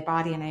attention to my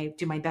body, and I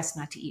do my best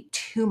not to eat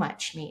too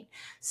much meat.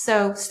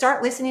 So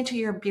start listening to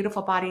your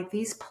beautiful body.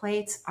 These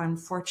plates,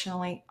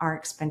 unfortunately, are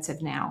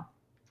expensive now.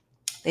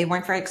 They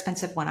weren't very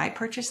expensive when I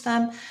purchased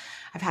them.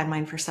 I've had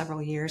mine for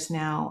several years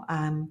now.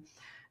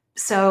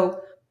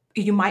 So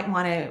you might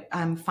want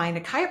to find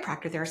a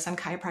chiropractor. There are some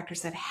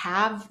chiropractors that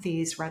have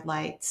these red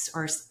lights,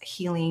 or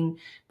healing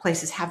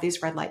places have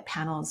these red light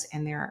panels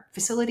in their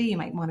facility. You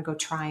might want to go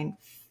try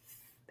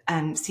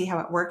and see how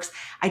it works.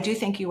 I do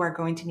think you are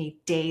going to need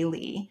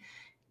daily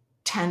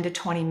 10 to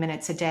 20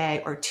 minutes a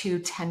day, or 2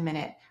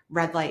 10-minute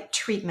red light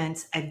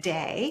treatments a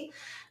day,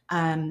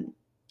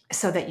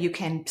 so that you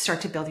can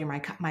start to build your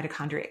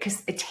mitochondria,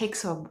 because it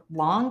takes a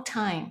long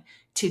time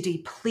to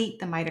deplete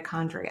the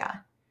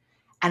mitochondria,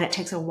 and it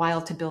takes a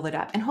while to build it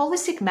up. And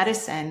holistic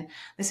medicine,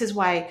 this is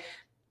why,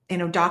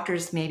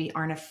 doctors maybe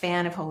aren't a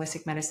fan of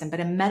holistic medicine, but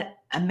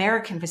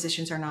American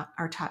physicians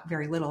are taught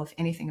very little, if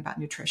anything, about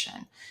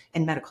nutrition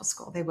in medical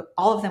school.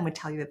 All of them would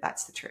tell you that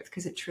that's the truth,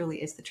 because it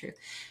truly is the truth.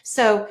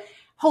 So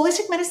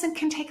holistic medicine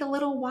can take a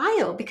little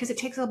while, because it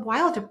takes a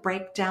while to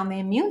break down the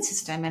immune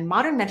system. And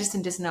modern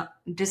medicine does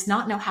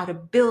not know how to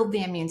build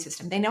the immune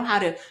system. They know how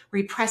to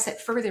repress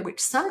it further, which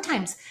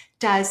sometimes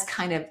does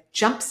kind of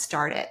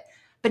jumpstart it,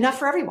 but not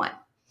for everyone.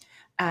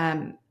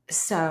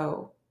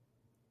 So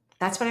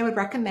that's what I would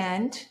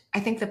recommend.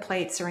 I think the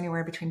plates are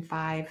anywhere between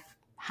 $500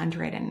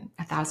 and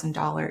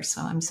 $1,000.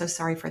 So I'm so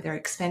sorry for their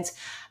expense.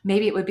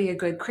 Maybe it would be a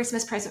good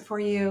Christmas present for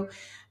you.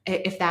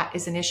 If that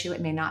is an issue,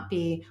 it may not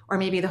be. Or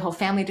maybe the whole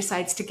family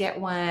decides to get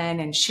one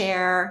and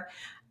share.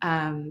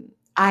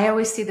 I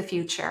always see the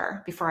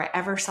future before I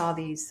ever saw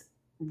these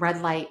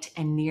red light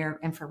and near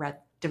infrared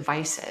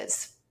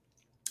devices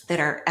that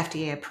are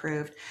FDA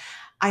approved.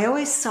 I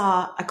always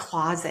saw a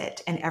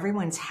closet in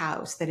everyone's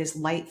house that is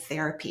light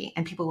therapy,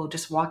 and people will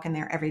just walk in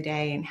there every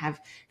day and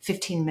have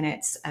 15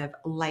 minutes of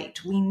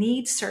light. We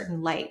need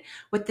certain light.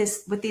 What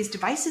these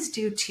devices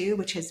do too,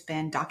 which has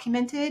been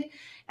documented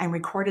and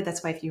recorded,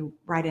 that's why if you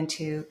write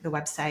into the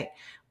website,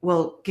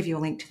 we'll give you a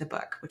link to the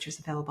book, which is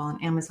available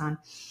on Amazon,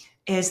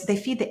 is they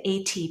feed the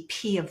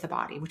ATP of the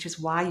body, which is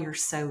why you're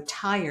so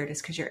tired,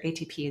 is because your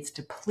ATP is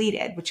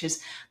depleted, which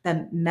is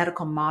the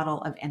medical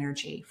model of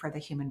energy for the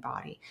human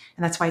body.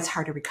 And that's why it's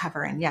hard to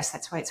recover. And yes,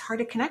 that's why it's hard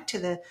to connect to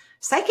the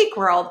psychic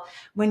world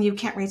when you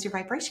can't raise your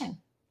vibration.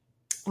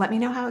 Let me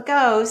know how it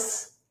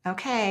goes.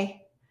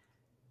 Okay.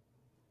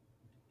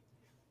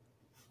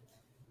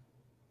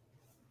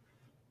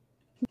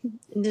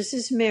 This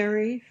is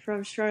Mary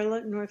from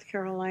Charlotte, North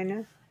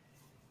Carolina.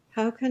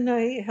 How can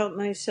I help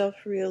myself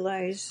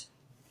realize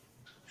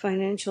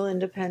financial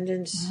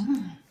independence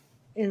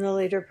in the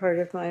later part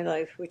of my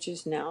life, which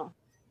is now?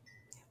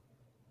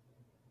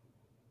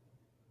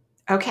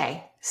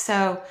 Okay,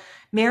 so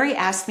Mary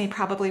asked me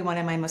probably one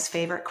of my most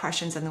favorite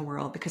questions in the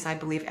world, because I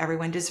believe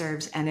everyone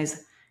deserves and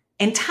is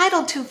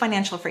entitled to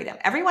financial freedom.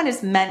 Everyone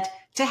is meant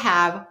to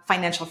have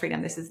financial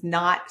freedom. This is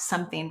not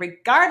something,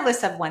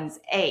 regardless of one's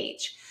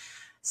age.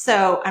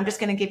 So I'm just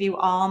going to give you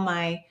all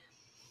my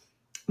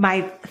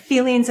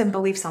feelings and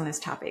beliefs on this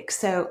topic.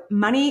 So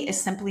money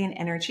is simply an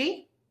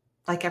energy,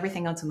 like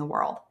everything else in the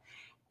world.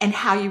 And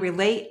how you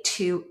relate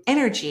to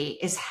energy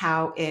is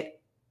how it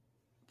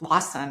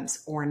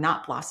blossoms or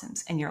not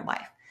blossoms in your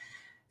life.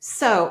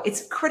 So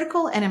it's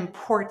critical and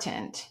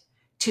important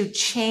to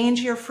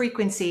change your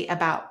frequency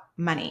about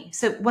money.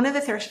 So one of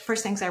the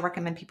first things I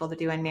recommend people to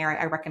do, and Mary,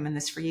 I recommend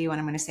this for you, and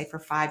I'm going to say for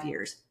 5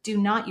 years, do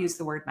not use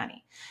the word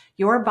money.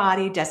 Your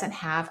body doesn't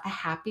have a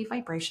happy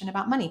vibration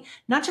about money,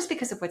 not just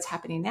because of what's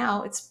happening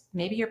now. It's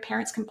maybe your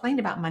parents complained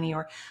about money,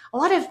 or a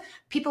lot of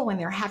people, when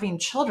they're having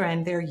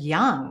children, they're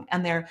young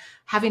and they're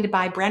having to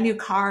buy brand new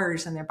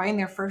cars and they're buying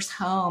their first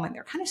home and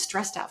they're kind of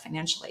stressed out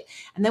financially.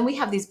 And then we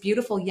have these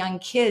beautiful young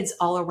kids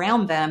all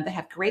around them that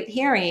have great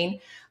hearing,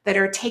 that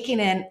are taking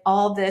in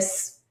all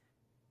this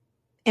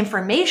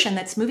information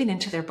that's moving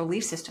into their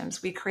belief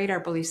systems. We create our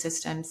belief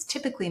systems,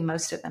 typically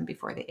most of them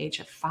before the age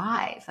of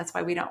 5. That's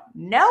why we don't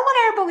know what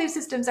our belief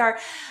systems are,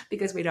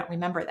 because we don't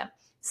remember them.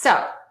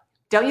 So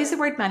don't use the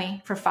word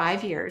money for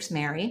 5 years,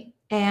 Mary,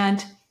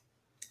 and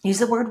use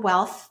the word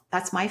wealth.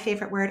 That's my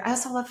favorite word. I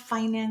also love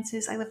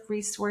finances. I love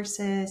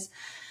resources,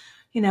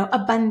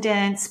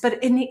 abundance,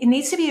 but it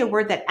needs to be a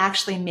word that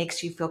actually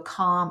makes you feel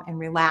calm and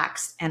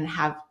relaxed and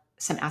have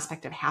some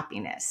aspect of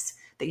happiness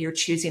that you're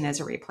choosing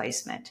as a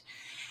replacement.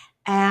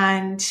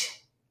 And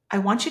I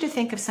want you to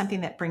think of something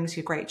that brings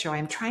you great joy.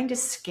 I'm trying to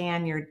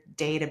scan your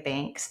data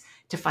banks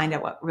to find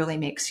out what really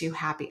makes you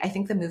happy. I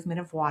think the movement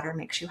of water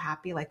makes you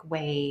happy, like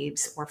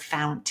waves or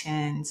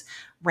fountains,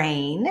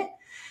 rain.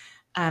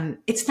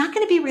 It's not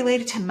going to be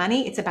related to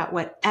money. It's about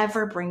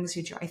whatever brings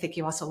you joy. I think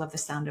you also love the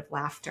sound of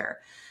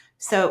laughter.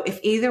 So if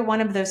either one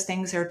of those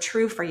things are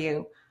true for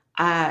you,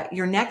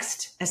 your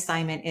next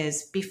assignment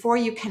is, before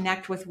you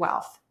connect with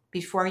wealth,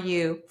 before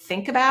you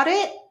think about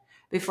it,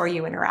 before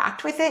you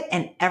interact with it,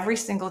 and every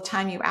single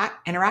time you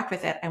interact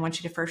with it, I want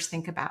you to first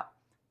think about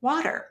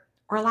water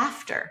or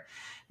laughter,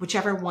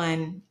 whichever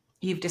one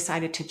you've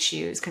decided to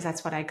choose, because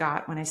that's what I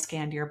got when I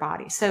scanned your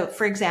body. So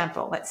for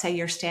example, let's say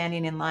you're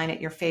standing in line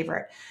at your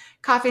favorite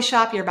coffee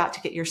shop, you're about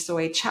to get your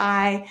soy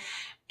chai,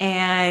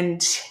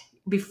 and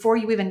before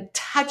you even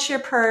touch your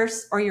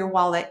purse or your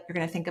wallet, you're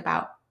going to think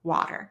about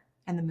water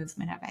and the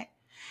movement of it.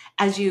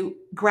 As you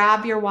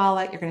grab your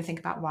wallet, you're going to think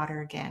about water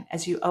again.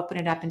 As you open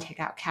it up and take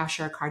out cash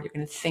or a card, you're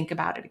going to think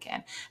about it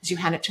again. As you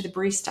hand it to the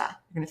barista,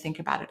 you're going to think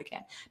about it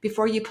again.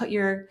 Before you put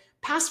your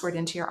password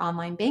into your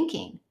online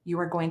banking, you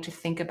are going to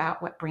think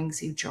about what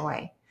brings you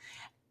joy.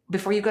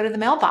 Before you go to the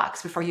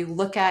mailbox, before you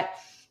look at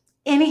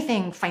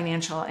anything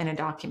financial in a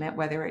document,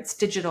 whether it's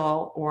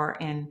digital or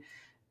in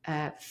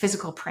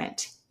physical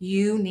print,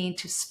 you need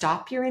to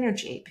stop your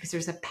energy because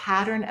there's a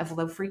pattern of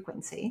low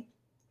frequency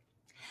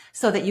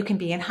so that you can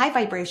be in high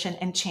vibration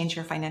and change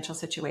your financial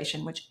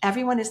situation, which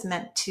everyone is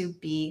meant to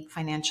be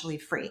financially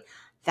free.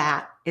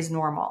 That is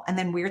normal. And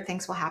then weird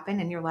things will happen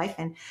in your life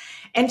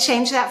and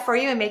change that for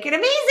you and make it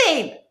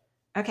amazing.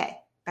 Okay.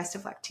 Best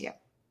of luck to you.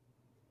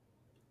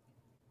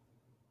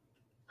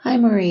 Hi,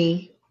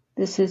 Marie.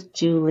 This is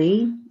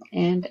Julie,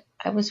 and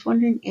I was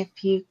wondering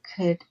if you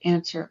could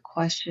answer a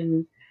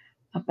question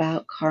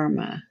about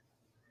karma.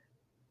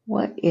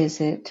 What is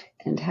it,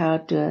 and how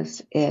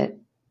does it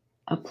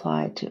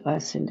apply to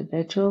us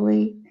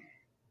individually,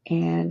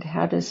 and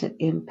how does it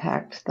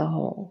impact the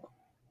whole?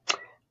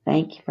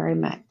 Thank you very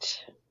much.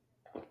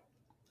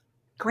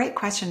 Great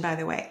question, by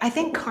the way. I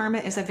think karma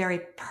is a very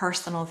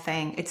personal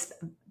thing.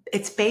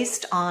 It's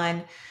based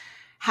on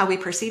how we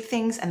perceive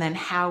things and then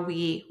how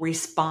we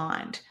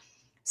respond.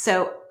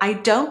 So I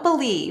don't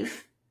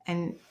believe,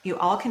 and you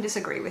all can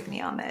disagree with me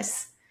on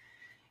this,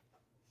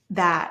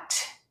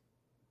 that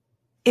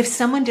if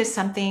someone does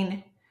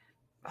something,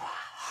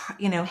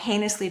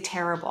 heinously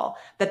terrible,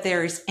 that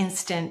there's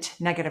instant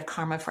negative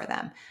karma for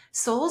them.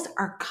 Souls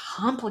are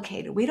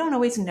complicated. We don't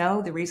always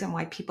know the reason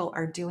why people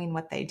are doing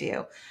what they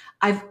do.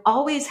 I've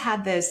always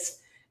had this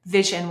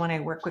vision when I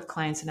work with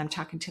clients and I'm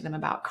talking to them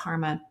about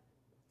karma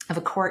of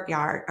a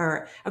courtyard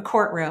or a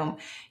courtroom,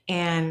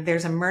 and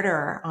there's a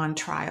murderer on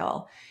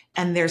trial,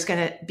 and there's going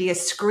to be a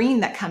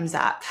screen that comes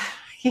up,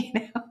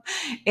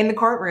 in the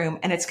courtroom,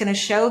 and it's going to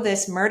show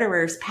this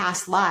murderer's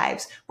past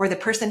lives where the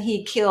person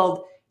he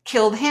killed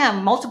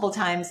him multiple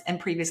times in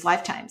previous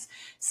lifetimes.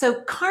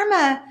 So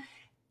karma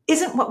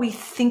isn't what we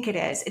think it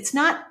is. It's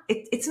not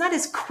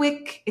as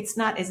quick. It's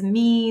not as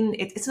mean.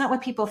 It's not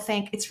what people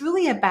think. It's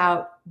really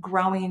about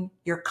growing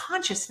your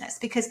consciousness,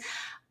 because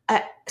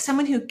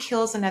someone who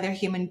kills another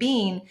human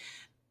being,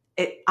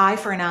 eye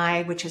for an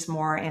eye, which is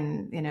more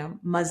in,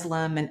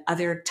 Muslim and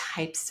other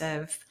types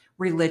of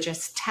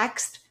religious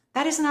text,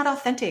 that is not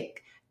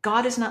authentic.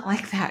 God is not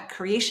like that.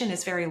 Creation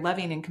is very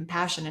loving and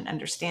compassionate and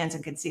understands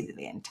and can see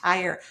the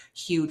entire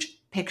huge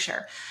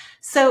picture.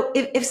 So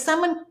if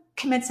someone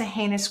commits a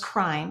heinous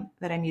crime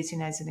that I'm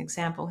using as an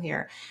example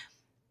here,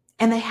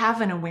 and they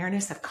have an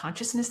awareness of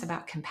consciousness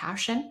about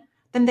compassion,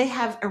 then they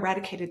have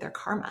eradicated their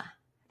karma.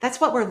 That's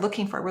what we're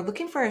looking for. We're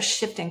looking for a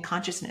shift in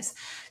consciousness.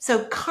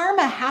 So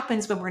karma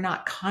happens when we're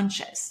not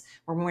conscious,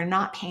 when we're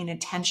not paying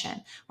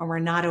attention, when we're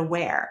not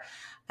aware.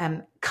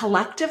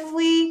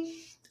 Collectively,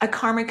 a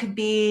karma could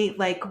be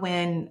like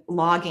when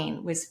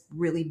logging was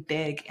really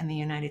big in the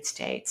United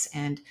States,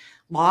 and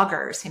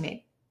loggers who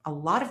made a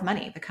lot of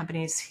money, the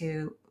companies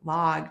who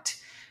logged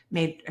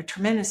made a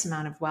tremendous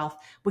amount of wealth,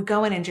 would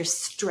go in and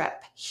just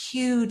strip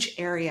huge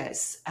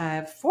areas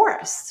of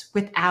forests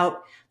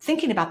without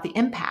thinking about the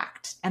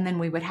impact. And then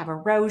we would have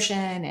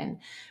erosion, and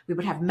we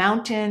would have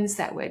mountains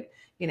that would,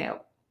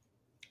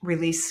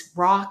 release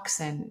rocks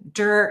and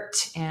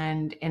dirt,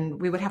 and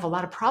we would have a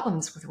lot of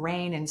problems with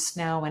rain and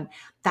snow. And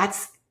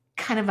that's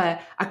kind of a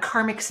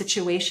karmic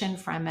situation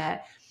from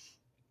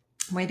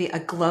maybe a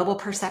global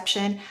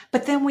perception.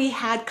 But then we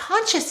had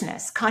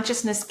consciousness.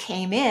 Consciousness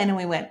came in and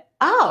we went,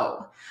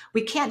 oh,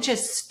 we can't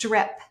just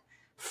strip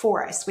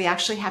forests. We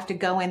actually have to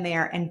go in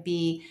there and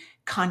be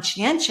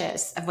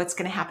conscientious of what's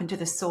going to happen to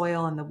the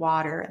soil and the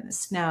water and the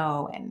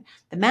snow and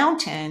the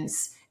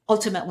mountains,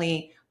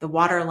 ultimately the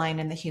water line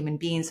and the human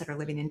beings that are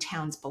living in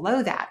towns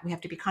below that. We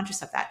have to be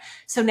conscious of that.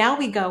 So now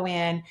we go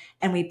in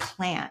and we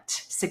plant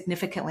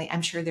significantly.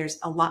 I'm sure there's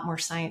a lot more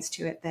science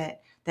to it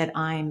that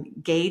I'm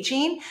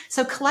gauging.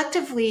 So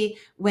collectively,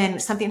 when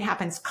something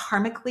happens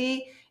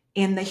karmically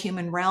in the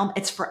human realm,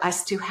 it's for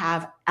us to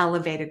have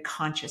elevated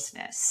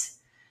consciousness.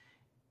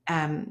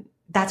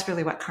 That's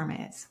really what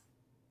karma is.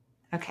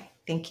 Okay,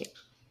 thank you.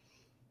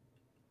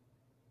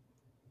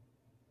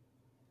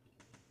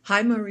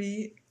 Hi,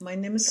 Marie. My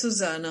name is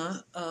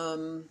Susanna,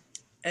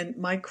 and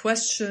my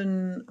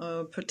question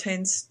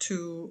pertains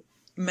to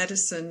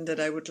medicine that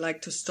I would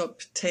like to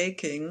stop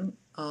taking,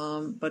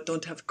 but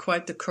don't have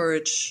quite the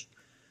courage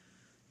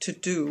to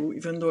do,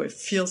 even though it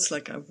feels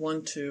like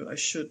I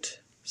should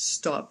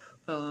stop.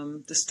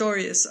 The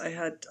story is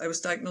I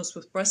was diagnosed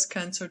with breast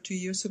cancer 2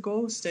 years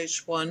ago,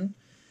 stage 1.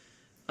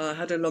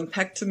 Had a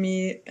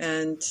lumpectomy,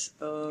 and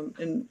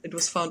it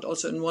was found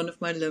also in one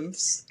of my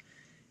lymphs.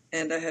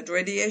 And I had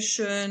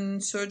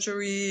radiation,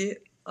 surgery,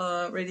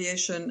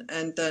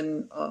 and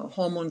then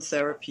hormone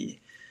therapy.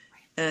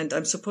 And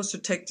I'm supposed to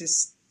take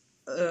this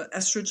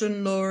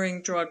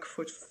estrogen-lowering drug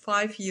for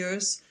 5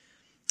 years.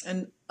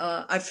 And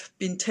I've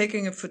been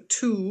taking it for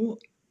 2,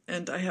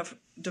 and I have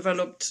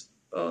developed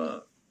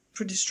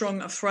pretty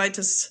strong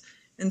arthritis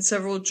in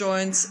several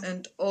joints,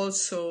 and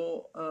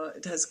also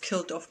it has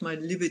killed off my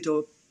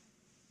libido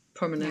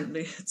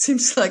permanently. Yeah. It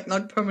seems like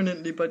not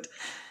permanently, but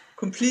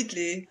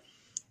completely.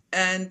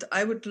 And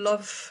I would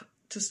love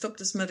to stop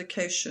this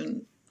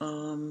medication,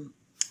 and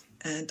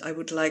I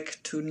would like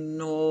to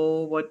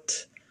know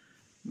what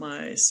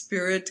my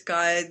spirit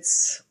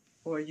guides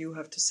or you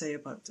have to say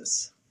about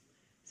this.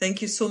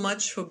 Thank you so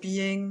much for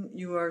being.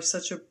 You are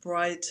such a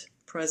bright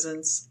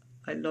presence.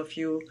 I love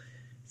you.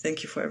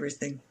 Thank you for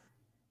everything.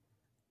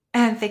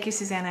 And thank you,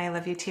 Susanna. I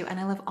love you too. And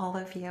I love all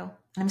of you.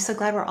 And I'm so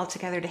glad we're all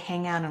together to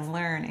hang out and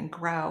learn and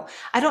grow.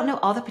 I don't know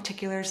all the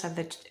particulars of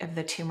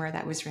the tumor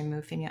that was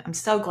removed from you. I'm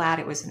so glad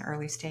it was an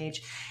early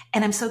stage.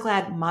 And I'm so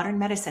glad modern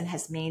medicine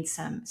has made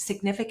some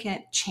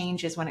significant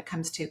changes when it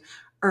comes to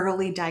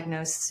early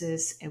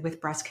diagnosis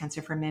with breast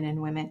cancer for men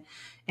and women.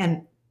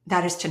 And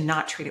that is to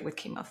not treat it with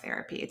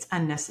chemotherapy. It's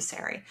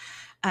unnecessary.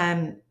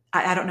 I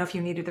don't know if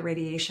you needed the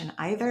radiation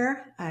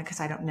either,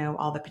 because I don't know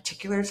all the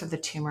particulars of the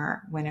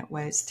tumor when it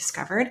was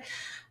discovered.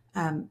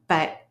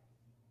 But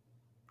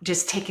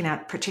just taking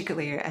out,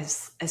 particularly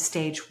as a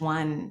stage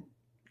 1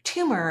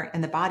 tumor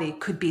in the body,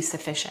 could be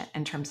sufficient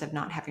in terms of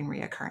not having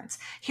reoccurrence.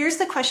 Here's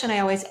the question I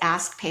always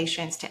ask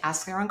patients to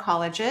ask their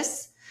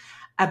oncologists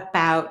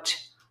about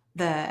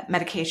the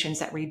medications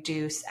that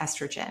reduce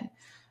estrogen.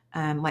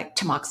 Like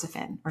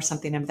tamoxifen or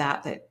something of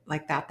that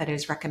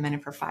is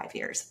recommended for 5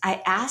 years.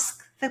 I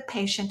ask the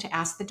patient to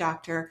ask the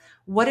doctor,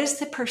 what is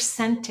the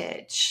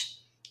percentage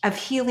of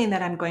healing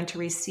that I'm going to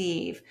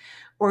receive,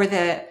 or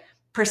the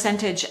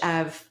percentage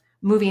of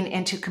moving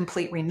into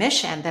complete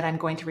remission that I'm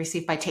going to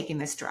receive by taking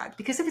this drug?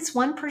 Because if it's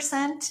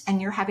 1%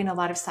 and you're having a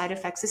lot of side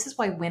effects, this is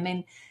why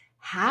women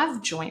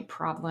have joint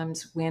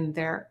problems when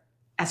their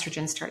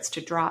estrogen starts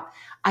to drop.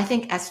 I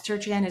think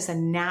estrogen is a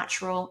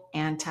natural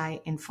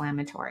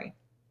anti-inflammatory.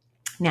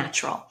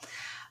 Natural.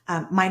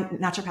 My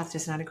naturopath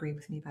does not agree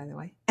with me, by the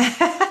way.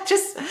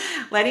 Just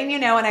letting you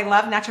know. And I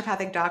love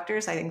naturopathic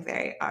doctors. I think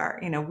they are,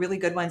 really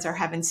good ones are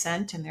heaven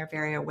sent, and they're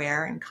very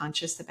aware and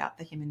conscious about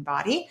the human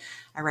body.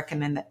 I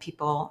recommend that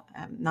people,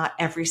 not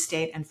every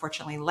state,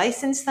 unfortunately,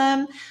 license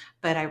them,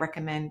 but I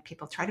recommend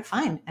people try to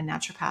find a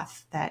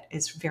naturopath that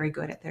is very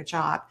good at their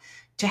job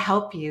to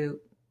help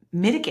you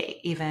mitigate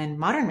even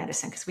modern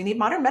medicine, because we need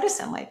modern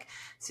medicine. Like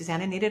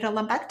Susanna needed a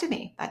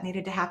lumpectomy. That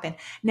needed to happen.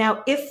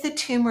 Now, if the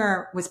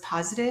tumor was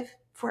positive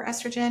for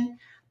estrogen,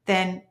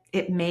 then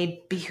it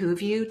may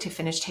behoove you to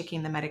finish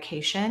taking the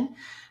medication.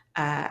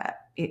 But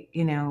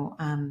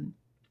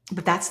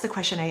that's the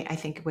question I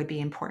think would be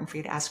important for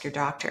you to ask your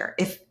doctor.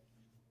 If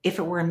it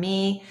were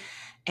me,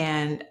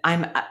 and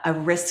I'm a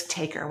risk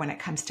taker when it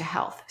comes to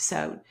health.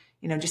 So,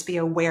 just be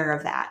aware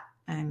of that.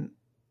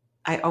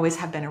 I always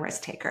have been a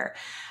risk taker.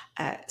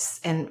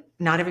 And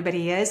not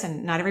everybody is,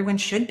 and not everyone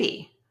should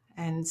be.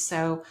 And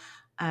so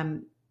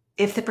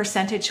if the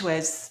percentage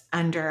was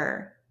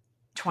under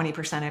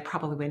 20%, I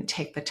probably wouldn't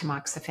take the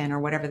tamoxifen or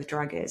whatever the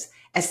drug is,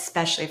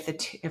 especially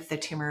if the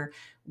tumor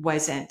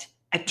wasn't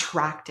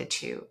attracted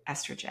to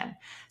estrogen.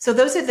 So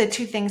those are the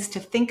two things to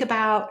think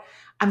about.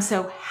 I'm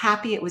so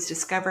happy it was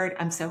discovered.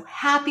 I'm so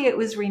happy it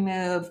was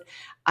removed.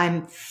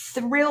 I'm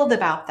thrilled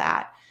about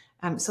that.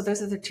 So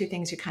those are the two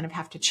things you kind of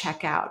have to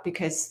check out,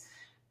 because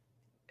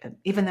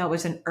even though it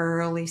was an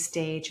early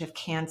stage of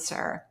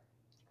cancer,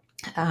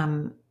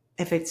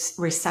 if it's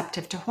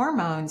receptive to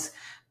hormones,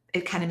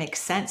 it kind of makes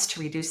sense to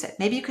reduce it.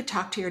 Maybe you could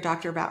talk to your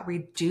doctor about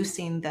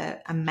reducing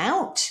the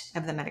amount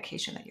of the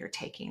medication that you're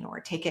taking, or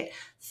take it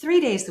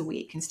 3 days a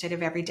week instead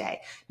of every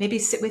day. Maybe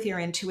sit with your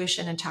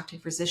intuition and talk to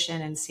your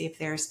physician and see if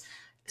there's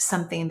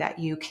something that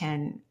you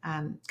can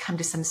come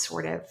to some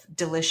sort of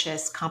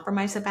delicious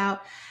compromise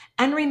about.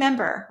 And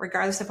remember,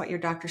 regardless of what your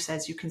doctor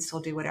says, you can still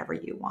do whatever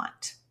you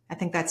want. I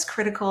think that's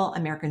critical.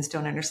 Americans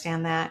don't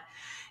understand that,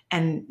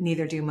 and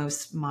neither do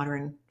most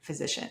modern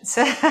physicians.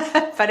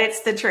 But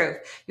it's the truth.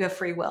 You have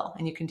free will,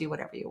 and you can do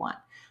whatever you want.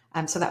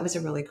 So that was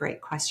a really great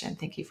question.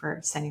 Thank you for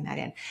sending that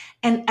in.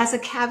 And as a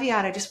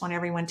caveat, I just want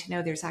everyone to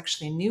know there's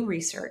actually new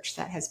research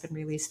that has been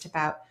released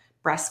about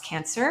breast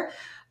cancer.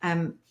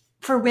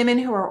 For women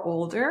who are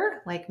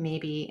older, like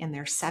maybe in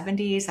their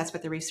 70s, that's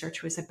what the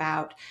research was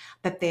about,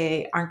 that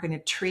they aren't going to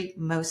treat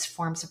most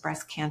forms of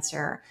breast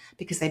cancer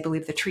because they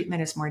believe the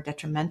treatment is more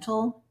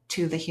detrimental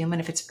to the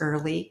human if it's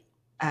early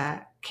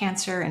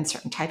cancer and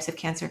certain types of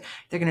cancer.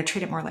 They're going to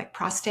treat it more like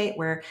prostate,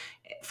 where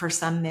for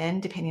some men,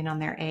 depending on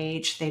their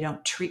age, they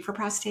don't treat for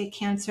prostate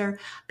cancer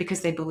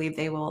because they believe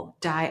they will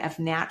die of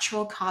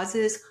natural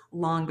causes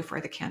long before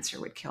the cancer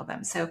would kill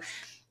them. So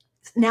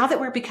now that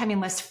we're becoming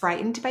less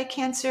frightened by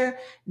cancer,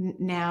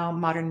 now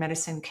modern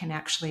medicine can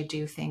actually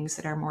do things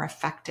that are more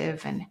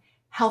effective and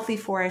healthy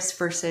for us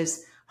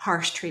versus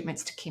harsh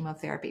treatments to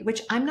chemotherapy,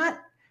 which I'm not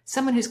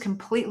someone who's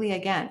completely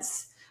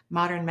against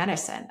modern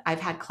medicine. I've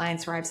had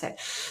clients where I've said,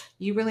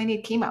 you really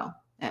need chemo.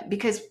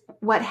 Because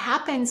what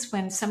happens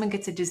when someone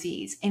gets a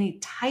disease, any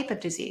type of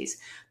disease,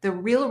 the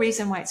real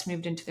reason why it's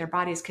moved into their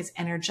body is because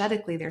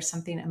energetically there's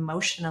something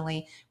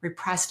emotionally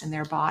repressed in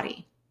their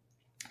body.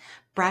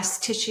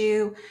 Breast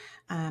tissue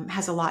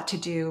has a lot to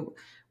do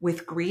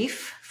with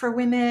grief for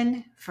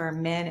women. For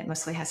men, it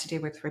mostly has to do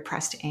with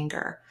repressed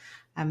anger.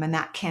 And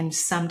that can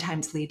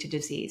sometimes lead to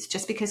disease.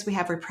 Just because we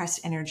have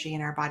repressed energy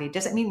in our body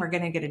doesn't mean we're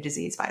going to get a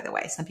disease, by the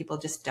way. Some people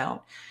just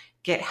don't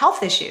get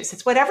health issues.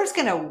 It's whatever's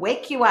going to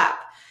wake you up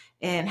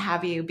and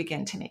have you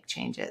begin to make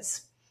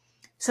changes.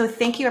 So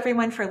thank you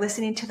everyone for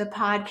listening to the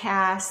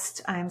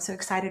podcast. I'm so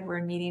excited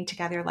we're meeting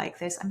together like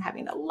this. I'm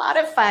having a lot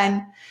of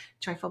fun.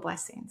 Joyful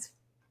blessings.